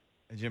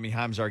 Jimmy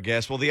Hyams, our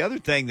guest. Well, the other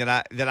thing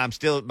that I'm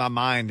still, my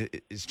mind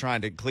is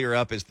trying to clear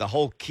up is the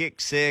whole kick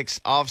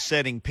six,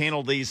 offsetting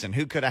penalties, and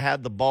who could have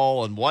had the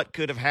ball and what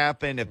could have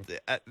happened. If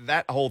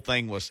that whole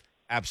thing was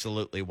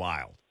absolutely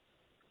wild.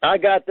 I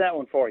got that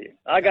one for you.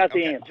 I got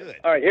the answer. Good.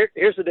 All right,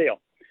 here's the deal.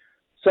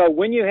 So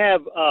when you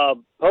have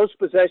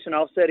post-possession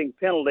offsetting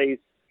penalties,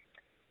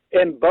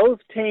 and both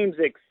teams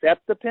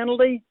accept the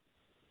penalty,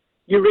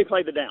 you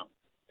replay the down.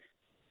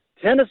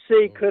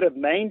 Tennessee could have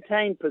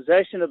maintained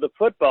possession of the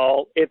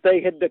football if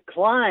they had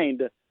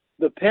declined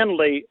the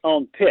penalty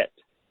on Pitt.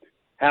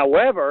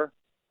 However,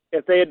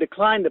 if they had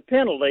declined the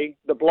penalty,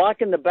 the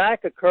block in the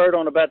back occurred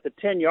on about the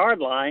 10-yard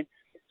line,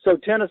 so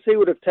Tennessee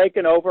would have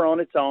taken over on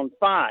its own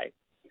 5.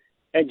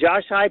 And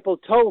Josh Heupel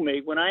told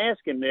me when I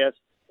asked him this,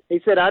 he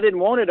said, I didn't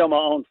want it on my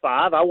own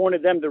 5. I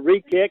wanted them to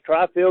re-kick,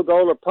 try field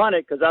goal, or punt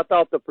it because I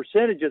thought the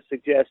percentages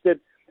suggested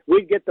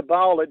we'd get the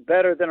ball at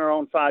better than our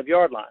own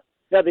 5-yard line.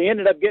 Now, they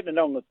ended up getting it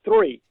on the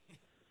 3,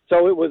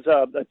 so it was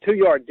a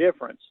 2-yard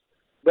difference.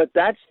 But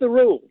that's the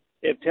rule.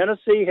 If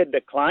Tennessee had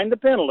declined the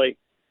penalty,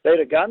 they'd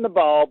have gotten the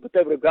ball, but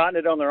they would have gotten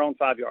it on their own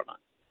 5-yard line.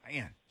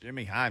 Man,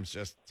 Jimmy Hyams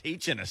just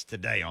teaching us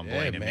today on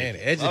Blaine and man,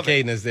 Mickey.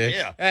 educating us there.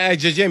 Yeah. Hey,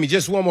 Jimmy,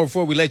 just one more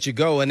before we let you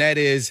go, and that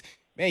is,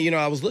 man, you know,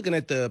 I was looking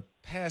at the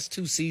past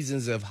 2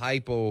 seasons of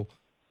Heupel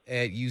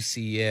at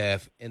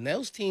UCF, and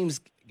those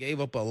teams gave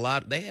up a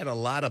lot. They had a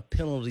lot of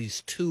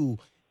penalties, too,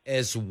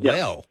 as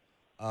well. Yep.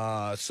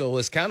 So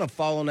it's kind of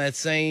following that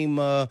same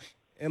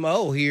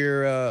MO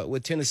here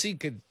with Tennessee,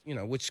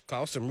 which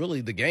cost them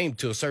really the game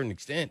to a certain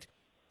extent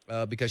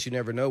because you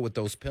never know with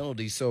those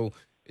penalties. So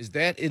is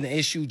that an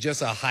issue,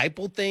 just a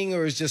Heupel thing,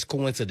 or is it just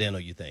coincidental,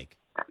 you think?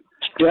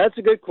 Yeah, that's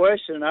a good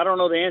question. I don't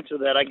know the answer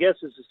to that. I guess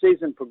as the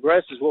season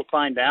progresses, we'll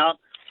find out.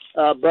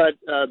 But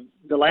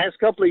the last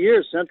couple of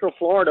years, Central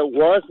Florida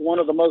was one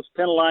of the most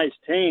penalized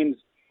teams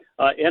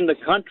in the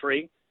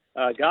country.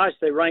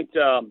 They ranked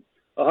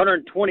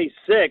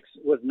 126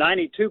 with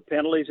 92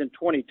 penalties in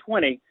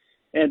 2020.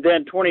 And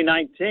then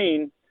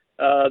 2019,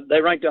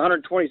 they ranked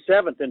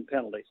 127th in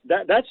penalties.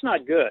 That's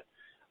not good.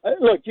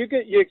 Look, you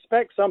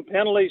expect some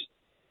penalties.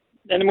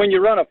 And when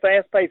you run a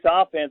fast-paced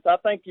offense, I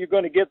think you're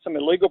going to get some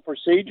illegal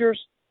procedures,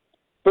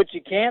 but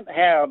you can't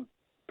have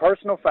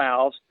personal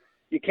fouls.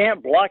 You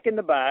can't block in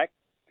the back.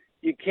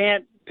 You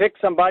can't pick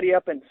somebody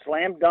up and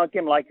slam dunk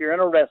him like you're in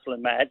a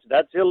wrestling match.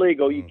 That's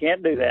illegal. You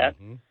can't do that.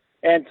 Mm-hmm.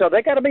 And so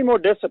they got to be more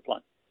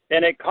disciplined.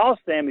 And it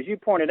cost them, as you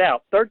pointed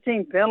out,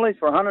 13 penalties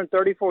for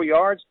 134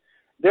 yards.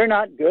 They're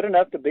not good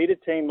enough to beat a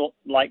team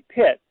like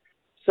Pitt.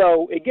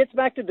 So it gets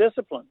back to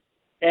discipline.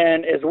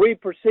 And as we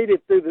proceed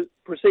through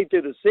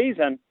the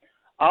season,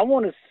 I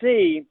want to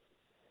see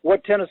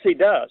what Tennessee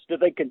does. Do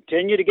they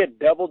continue to get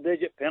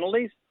double-digit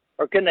penalties,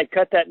 or can they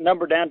cut that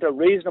number down to a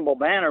reasonable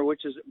manner,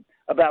 which is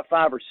about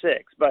 5 or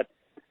 6? But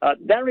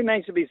that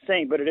remains to be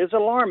seen. But it is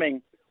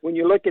alarming when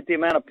you look at the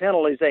amount of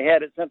penalties they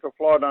had at Central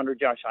Florida under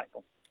Josh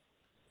Heupel.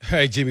 All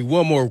right, Jimmy,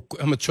 one more.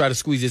 I'm going to try to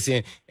squeeze this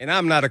in. And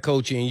I'm not a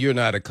coach and you're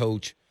not a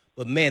coach.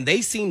 But, man,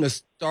 they seem to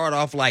start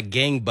off like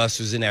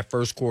gangbusters in that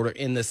first quarter.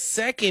 In the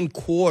second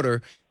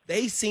quarter,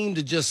 they seem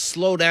to just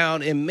slow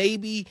down, and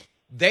maybe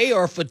they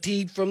are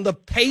fatigued from the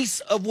pace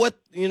of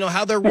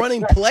how they're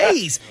running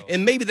plays.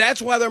 And maybe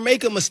that's why they're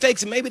making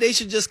mistakes, and maybe they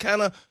should just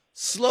kind of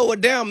slow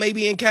it down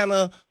maybe and kind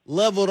of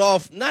level it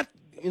off, not,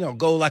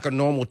 go like a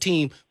normal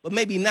team, but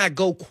maybe not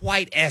go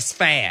quite as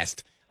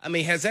fast. I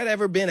mean, has that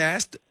ever been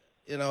asked?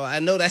 I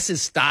know that's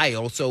his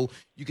style, so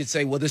you could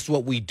say, well, this is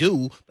what we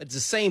do. But at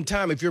the same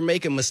time, if you're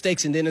making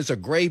mistakes and then there's a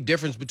grave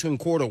difference between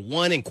quarter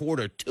one and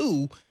quarter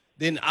two,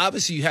 then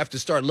obviously you have to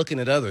start looking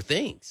at other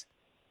things.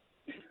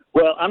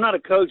 Well, I'm not a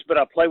coach, but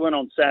I play one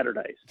on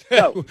Saturdays.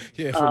 So,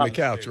 yeah, from the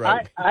couch,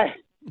 right?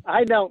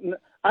 I don't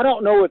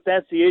know if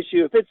that's the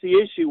issue. If it's the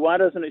issue, why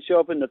doesn't it show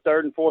up in the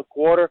third and fourth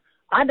quarter?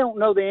 I don't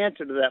know the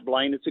answer to that,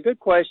 Blaine. It's a good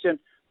question.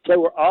 They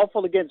were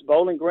awful against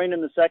Bowling Green in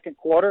the second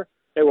quarter.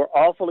 They were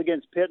awful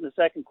against Pitt in the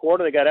second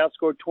quarter. They got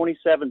outscored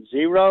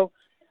 27-0.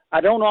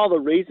 I don't know all the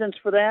reasons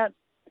for that,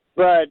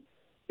 but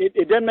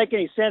it doesn't make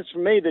any sense for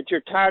me that you're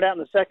tired out in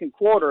the second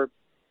quarter,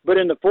 but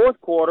in the fourth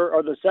quarter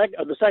or the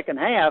second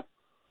half,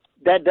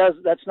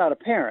 that's not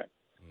apparent.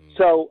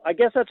 So I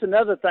guess that's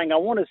another thing I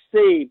want to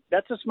see.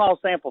 That's a small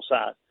sample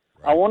size.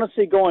 Right. I want to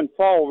see going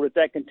forward if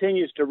that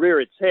continues to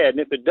rear its head. And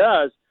if it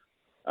does,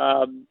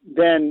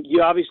 then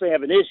you obviously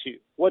have an issue.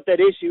 What that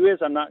issue is,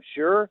 I'm not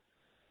sure.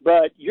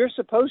 But you're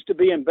supposed to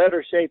be in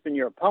better shape than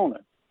your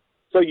opponent.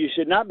 So you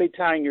should not be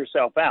tiring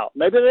yourself out.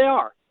 Maybe they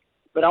are.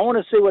 But I want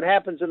to see what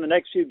happens in the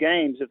next few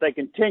games if they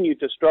continue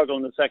to struggle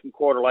in the second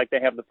quarter like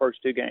they have the first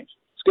two games.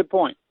 It's a good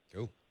point.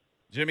 Cool.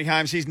 Jimmy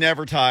Hyams, he's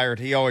never tired.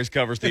 He always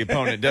covers the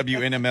opponent.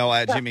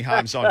 WNML at Jimmy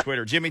Hyams on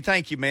Twitter. Jimmy,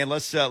 thank you, man.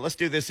 Let's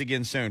do this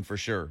again soon for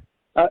sure.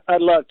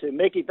 I'd love to.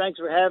 Mickey, thanks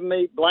for having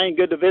me. Blaine,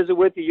 good to visit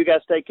with you. You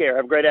guys take care.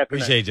 Have a great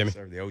afternoon. Appreciate it,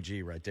 Jimmy. The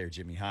OG right there,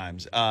 Jimmy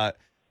Hyams.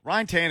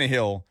 Ryan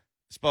Tannehill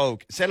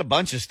said a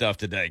bunch of stuff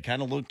today,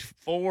 kind of looked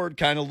forward,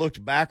 kind of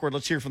looked backward.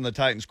 Let's hear from the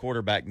Titans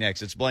quarterback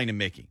next. It's Blaine and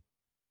Mickey.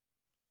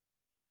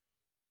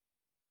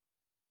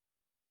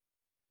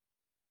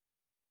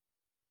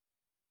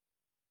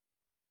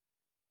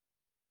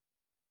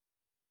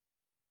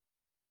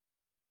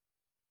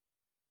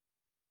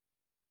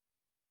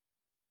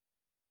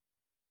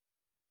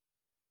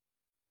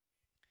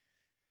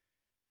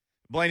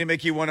 Blaine and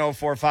Mickey,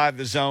 1045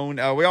 The Zone.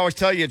 We always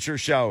tell you it's your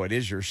show. It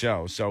is your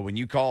show. So when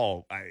you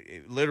call, I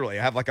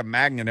have like a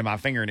magnet in my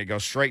finger, and it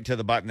goes straight to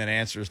the button that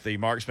answers the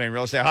Mark Spain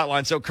Real Estate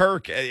Hotline. So,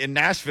 Kirk, in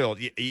Nashville,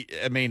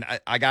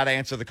 I got to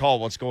answer the call.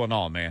 What's going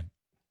on, man?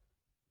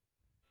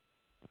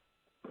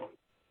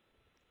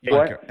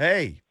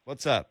 Hey,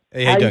 what's up?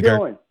 Hey, how you Kirk.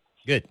 doing?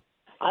 Good.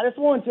 I just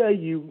want to tell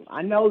you,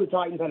 I know the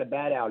Titans had a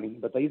bad outing,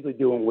 but they usually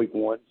do in week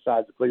one,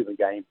 besides the Cleveland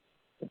game.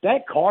 But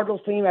that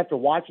Cardinals team, after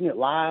watching it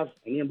live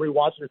and then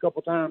rewatching it a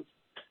couple times,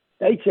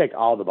 they check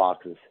all the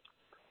boxes.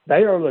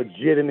 They are a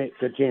legitimate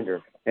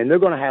contender, and they're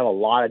going to have a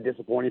lot of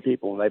disappointing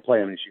people when they play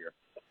them this year.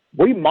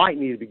 We might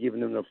need to be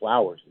giving them their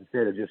flowers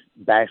instead of just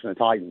bashing the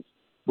Titans.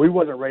 We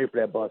wasn't ready for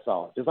that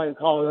buzzsaw. Just like the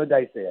caller the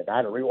other day said, I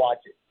had to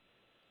rewatch it.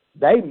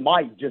 They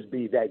might just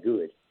be that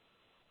good.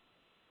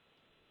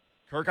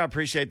 Kirk, I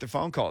appreciate the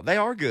phone call. They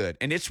are good.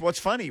 And it's what's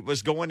funny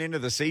was going into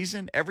the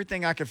season,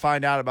 everything I could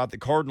find out about the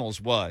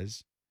Cardinals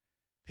was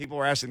people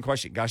were asking the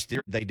question, gosh,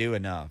 did they do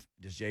enough?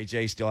 Does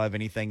JJ still have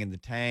anything in the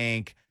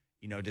tank?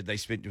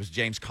 Was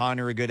James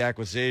Conner a good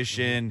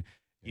acquisition?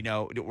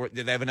 Mm-hmm.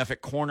 Did they have enough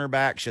at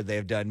cornerback? Should they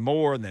have done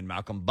more? And then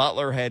Malcolm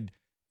Butler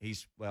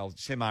he's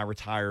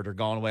semi-retired or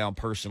gone away on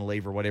personal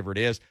leave or whatever it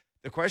is.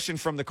 The question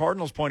from the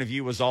Cardinals' point of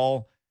view was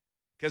all,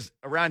 because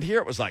around here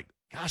it was like,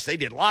 gosh, they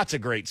did lots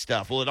of great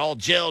stuff. Well, it all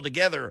gelled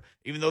together,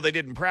 even though they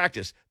didn't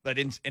practice. But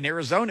in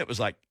Arizona, it was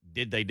like,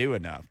 did they do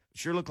enough? It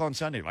sure looked on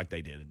Sunday like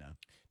they did enough.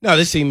 No,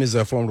 this team is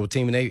a formidable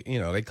team, and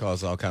they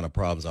cause all kind of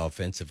problems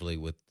offensively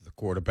with the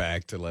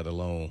quarterback, to let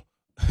alone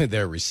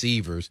their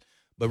receivers.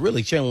 But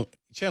really,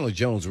 Chandler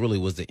Jones really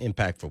was the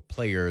impactful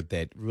player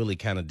that really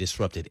kind of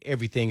disrupted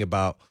everything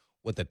about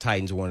what the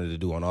Titans wanted to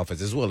do on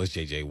offense, as well as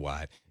J.J.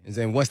 Watt. And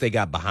then once they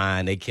got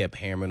behind, they kept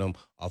hammering them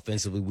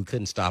offensively. We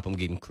couldn't stop them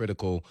getting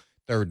critical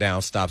third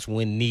down stops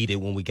when needed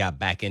when we got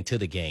back into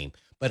the game.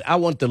 But I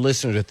want the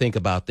listener to think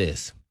about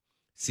this.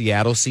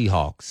 Seattle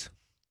Seahawks,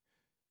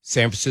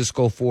 San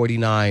Francisco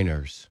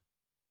 49ers.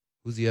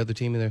 Who's the other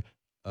team in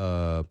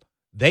there?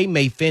 They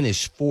may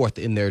finish fourth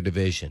in their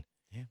division.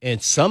 Yeah.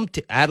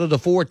 And out of the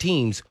four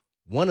teams,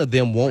 one of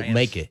them won't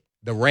make it.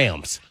 The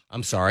Rams.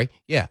 I'm sorry.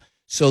 Yeah.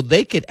 So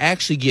they could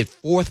actually get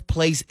fourth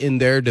place in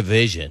their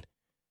division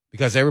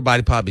because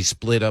everybody probably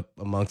split up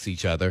amongst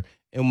each other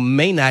and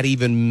may not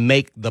even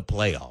make the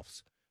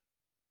playoffs.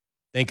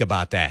 Think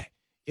about that.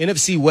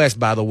 NFC West,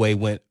 by the way,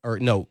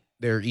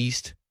 they're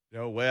East.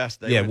 No,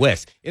 West.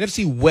 West.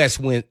 NFC West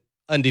went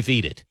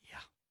undefeated. Yeah.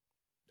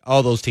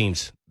 All those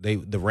teams, the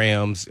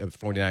Rams,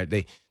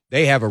 49ers,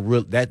 they have a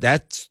real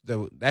that's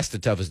the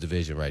toughest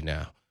division right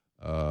now.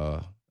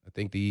 I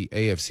think the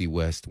AFC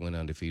West went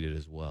undefeated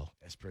as well.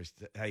 That's pretty.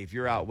 Hey, if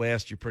you're out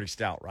west, you're pretty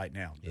stout right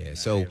now. Yeah.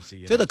 So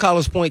AFC, to the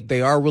caller's point,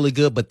 they are really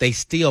good, but they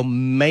still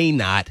may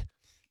not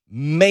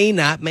make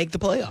the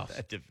playoffs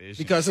that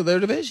division because of their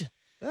division.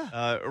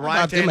 Yeah.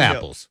 Ryan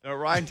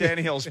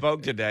Tannehill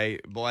spoke today,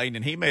 Blaine,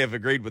 and he may have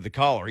agreed with the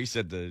caller. He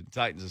said the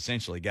Titans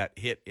essentially got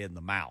hit in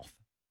the mouth.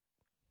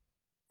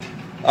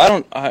 I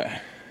don't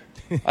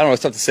know.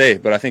 It's tough to say,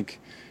 but I think,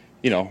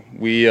 we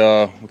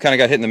kind of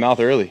got hit in the mouth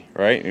early,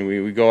 right? And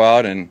we go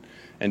out and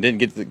didn't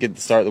get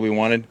the start that we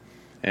wanted,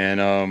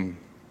 and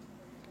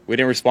we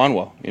didn't respond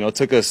well. It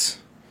took us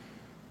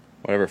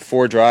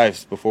 4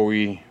 drives before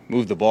we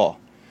moved the ball.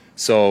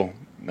 So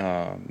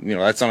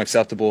that's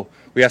unacceptable.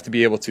 We have to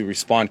be able to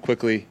respond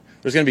quickly.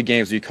 There's going to be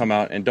games where you come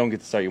out and don't get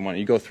the start you want.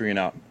 You go 3 and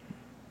out.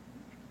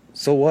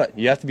 So what?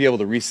 You have to be able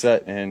to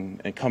reset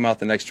and come out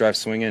the next drive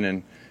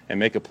swinging and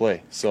make a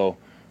play. So,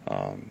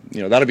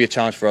 that'll be a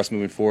challenge for us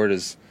moving forward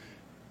is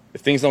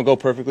if things don't go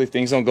perfectly, if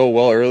things don't go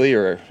well early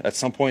or at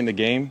some point in the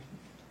game,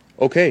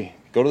 okay,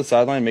 go to the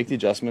sideline, make the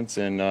adjustments,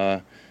 and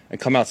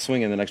come out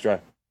swinging the next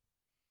drive.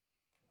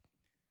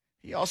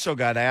 He also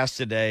got asked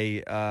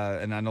today,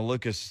 and I know,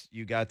 Lucas,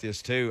 you got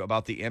this too,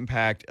 about the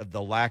impact of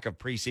the lack of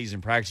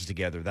preseason practice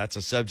together. That's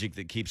a subject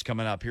that keeps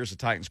coming up. Here's the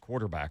Titans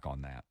quarterback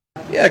on that.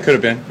 Yeah, it could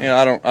have been.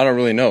 I don't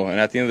really know. And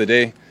at the end of the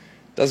day,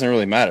 it doesn't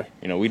really matter.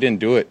 We didn't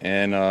do it,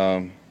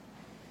 and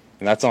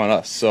that's on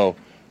us. So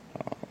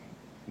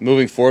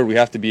moving forward, we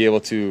have to be able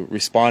to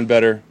respond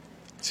better,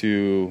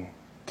 to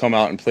come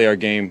out and play our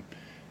game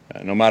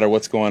no matter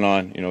what's going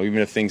on, even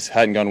if things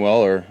hadn't gone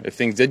well or if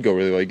things did go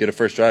really well, you get a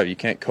first drive. You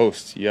can't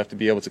coast. You have to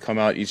be able to come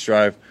out each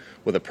drive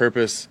with a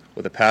purpose,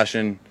 with a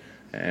passion,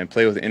 and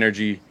play with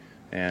energy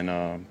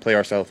and play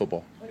our style of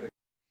football.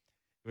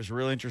 It was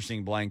really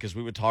interesting, Blaine, because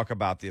we would talk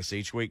about this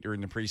each week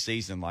during the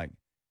preseason. Like,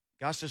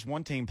 gosh, this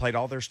one team played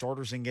all their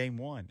starters in game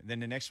 1. And then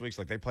the next week's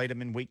like they played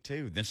them in week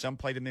 2. Then some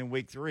played them in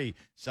week 3.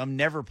 Some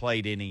never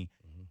played any.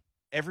 Mm-hmm.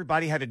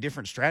 Everybody had a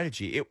different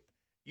strategy.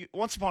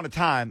 Once upon a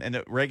time in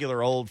the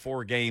regular old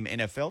 4-game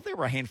NFL, there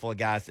were a handful of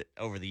guys that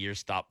over the years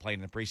stopped playing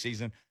in the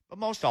preseason, but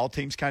most all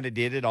teams kind of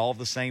did it all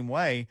the same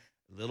way,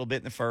 a little bit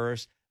in the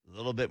first, a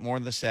little bit more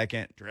in the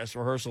second, dress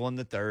rehearsal in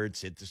the third,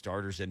 sit the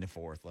starters in the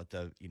fourth, let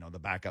the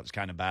backups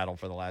kind of battle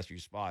for the last few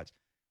spots.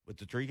 With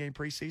the 3-game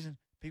preseason,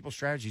 people's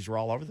strategies were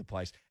all over the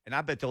place, and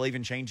I bet they'll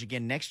even change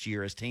again next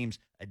year as teams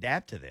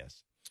adapt to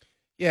this.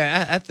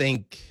 Yeah, I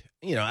think,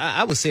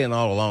 I was saying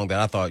all along that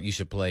I thought you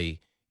should play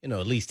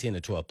at least 10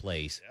 to 12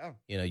 plays.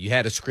 Yeah. You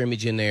had a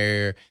scrimmage in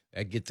there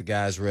that get the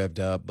guys revved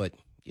up, but,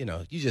 you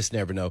just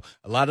never know.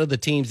 A lot of the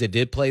teams that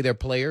did play their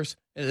players,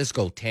 let's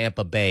go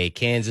Tampa Bay,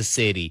 Kansas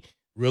City,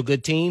 real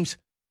good teams,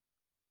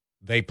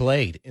 they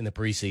played in the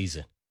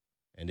preseason,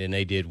 and then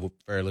they did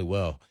fairly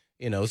well.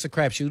 It's a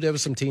crapshoot. There were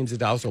some teams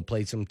that also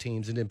played some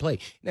teams and didn't play.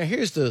 Now,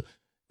 here's the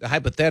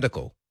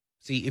hypothetical.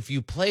 See, if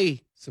you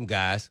play some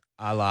guys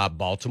a la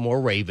Baltimore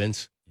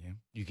Ravens,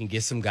 you can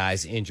get some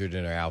guys injured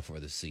and are out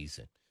for the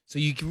season. So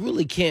you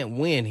really can't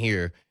win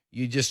here.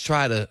 You just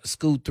try to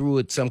scoot through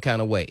it some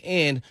kind of way.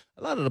 And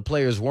a lot of the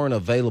players weren't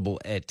available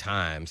at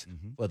times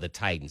for the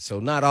Titans. So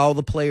not all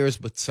the players,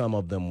 but some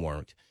of them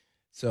weren't.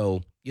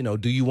 So,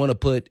 do you want to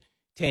put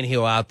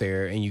Tannehill out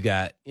there and you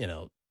got,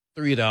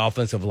 3 of the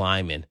offensive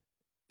linemen,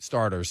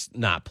 starters,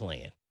 not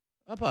playing?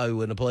 I probably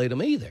wouldn't have played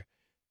them either.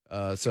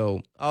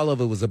 So all of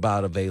it was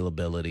about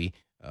availability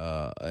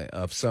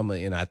of some,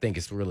 and I think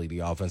it's really the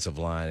offensive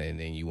line. And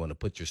then you want to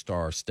put your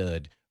star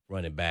stud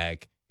running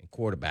back and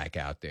quarterback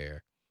out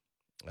there.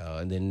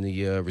 And then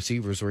the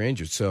receivers were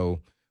injured. So,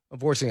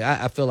 unfortunately,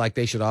 I feel like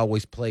they should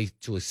always play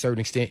to a certain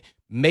extent.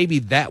 Maybe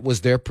that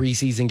was their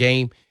preseason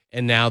game,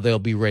 and now they'll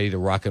be ready to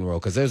rock and roll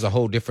because there's a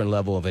whole different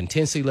level of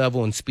intensity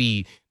level and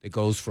speed that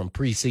goes from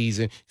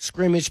preseason,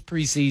 scrimmage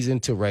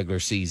preseason to regular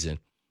season,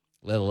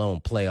 let alone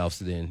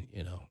playoffs and then,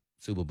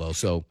 Super Bowl.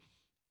 So,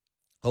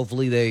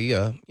 hopefully they,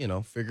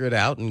 figure it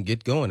out and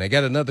get going. They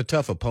got another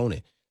tough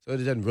opponent, so it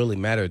doesn't really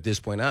matter at this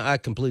point. I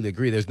completely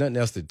agree. There's nothing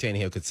else that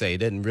Tannehill could say. It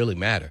doesn't really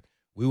matter.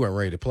 We weren't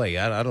ready to play.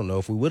 I don't know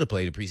if we would have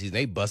played the preseason.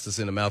 They bust us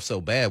in the mouth so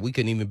bad we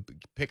couldn't even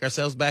pick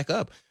ourselves back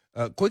up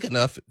quick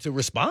enough to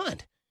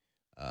respond.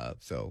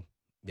 They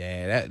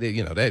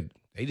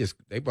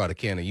brought a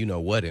can of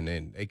you-know-what, and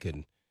then they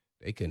couldn't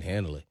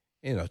handle it.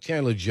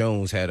 Chandler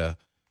Jones had I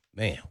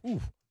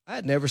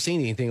had never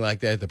seen anything like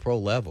that at the pro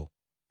level.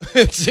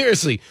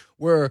 Seriously,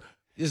 where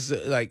it's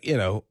I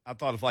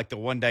thought of like the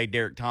one day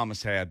Derek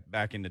Thomas had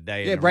back in the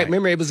day. Yeah, right.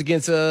 Remember, it was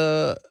against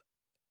was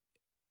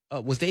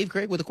Dave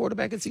Craig with the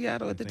quarterback in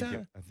Seattle at the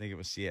time? I think it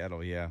was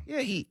Seattle, yeah.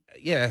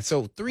 Yeah,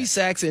 so 3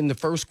 sacks in the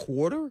first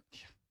quarter?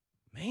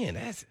 Man,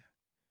 that's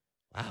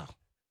 – wow.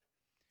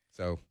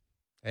 So,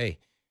 hey,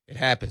 it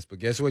happens. But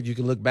guess what? You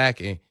can look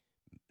back and,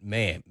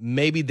 man,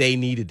 maybe they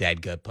needed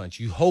that gut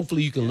punch.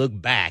 Hopefully you can look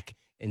back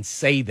and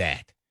say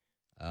that.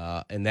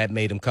 And that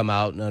made them come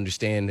out and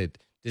understand that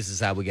this is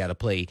how we got to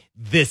play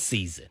this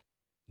season.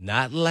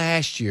 Not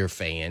last year,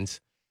 fans.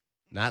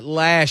 Not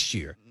last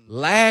year.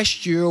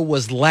 Last year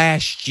was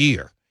last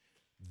year.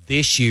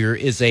 This year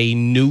is a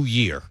new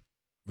year,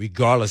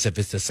 regardless if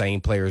it's the same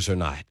players or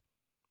not.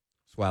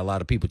 That's why a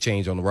lot of people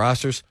change on the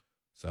rosters.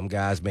 Some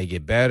guys may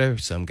get better.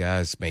 Some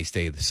guys may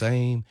stay the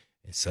same.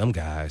 And some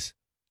guys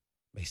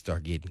may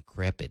start getting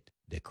decrepit,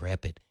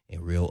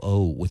 and real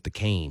old with the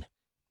cane.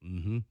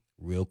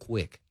 Real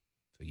quick.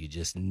 So you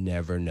just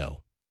never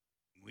know.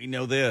 We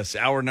know this.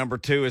 Hour number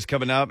 2 is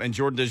coming up, and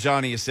Jordan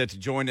Dajani is set to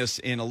join us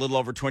in a little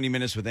over 20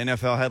 minutes with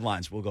NFL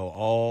headlines. We'll go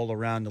all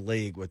around the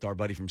league with our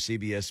buddy from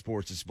CBS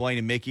Sports. It's Blaine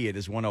and Mickey. It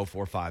is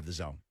 104.5 The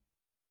Zone.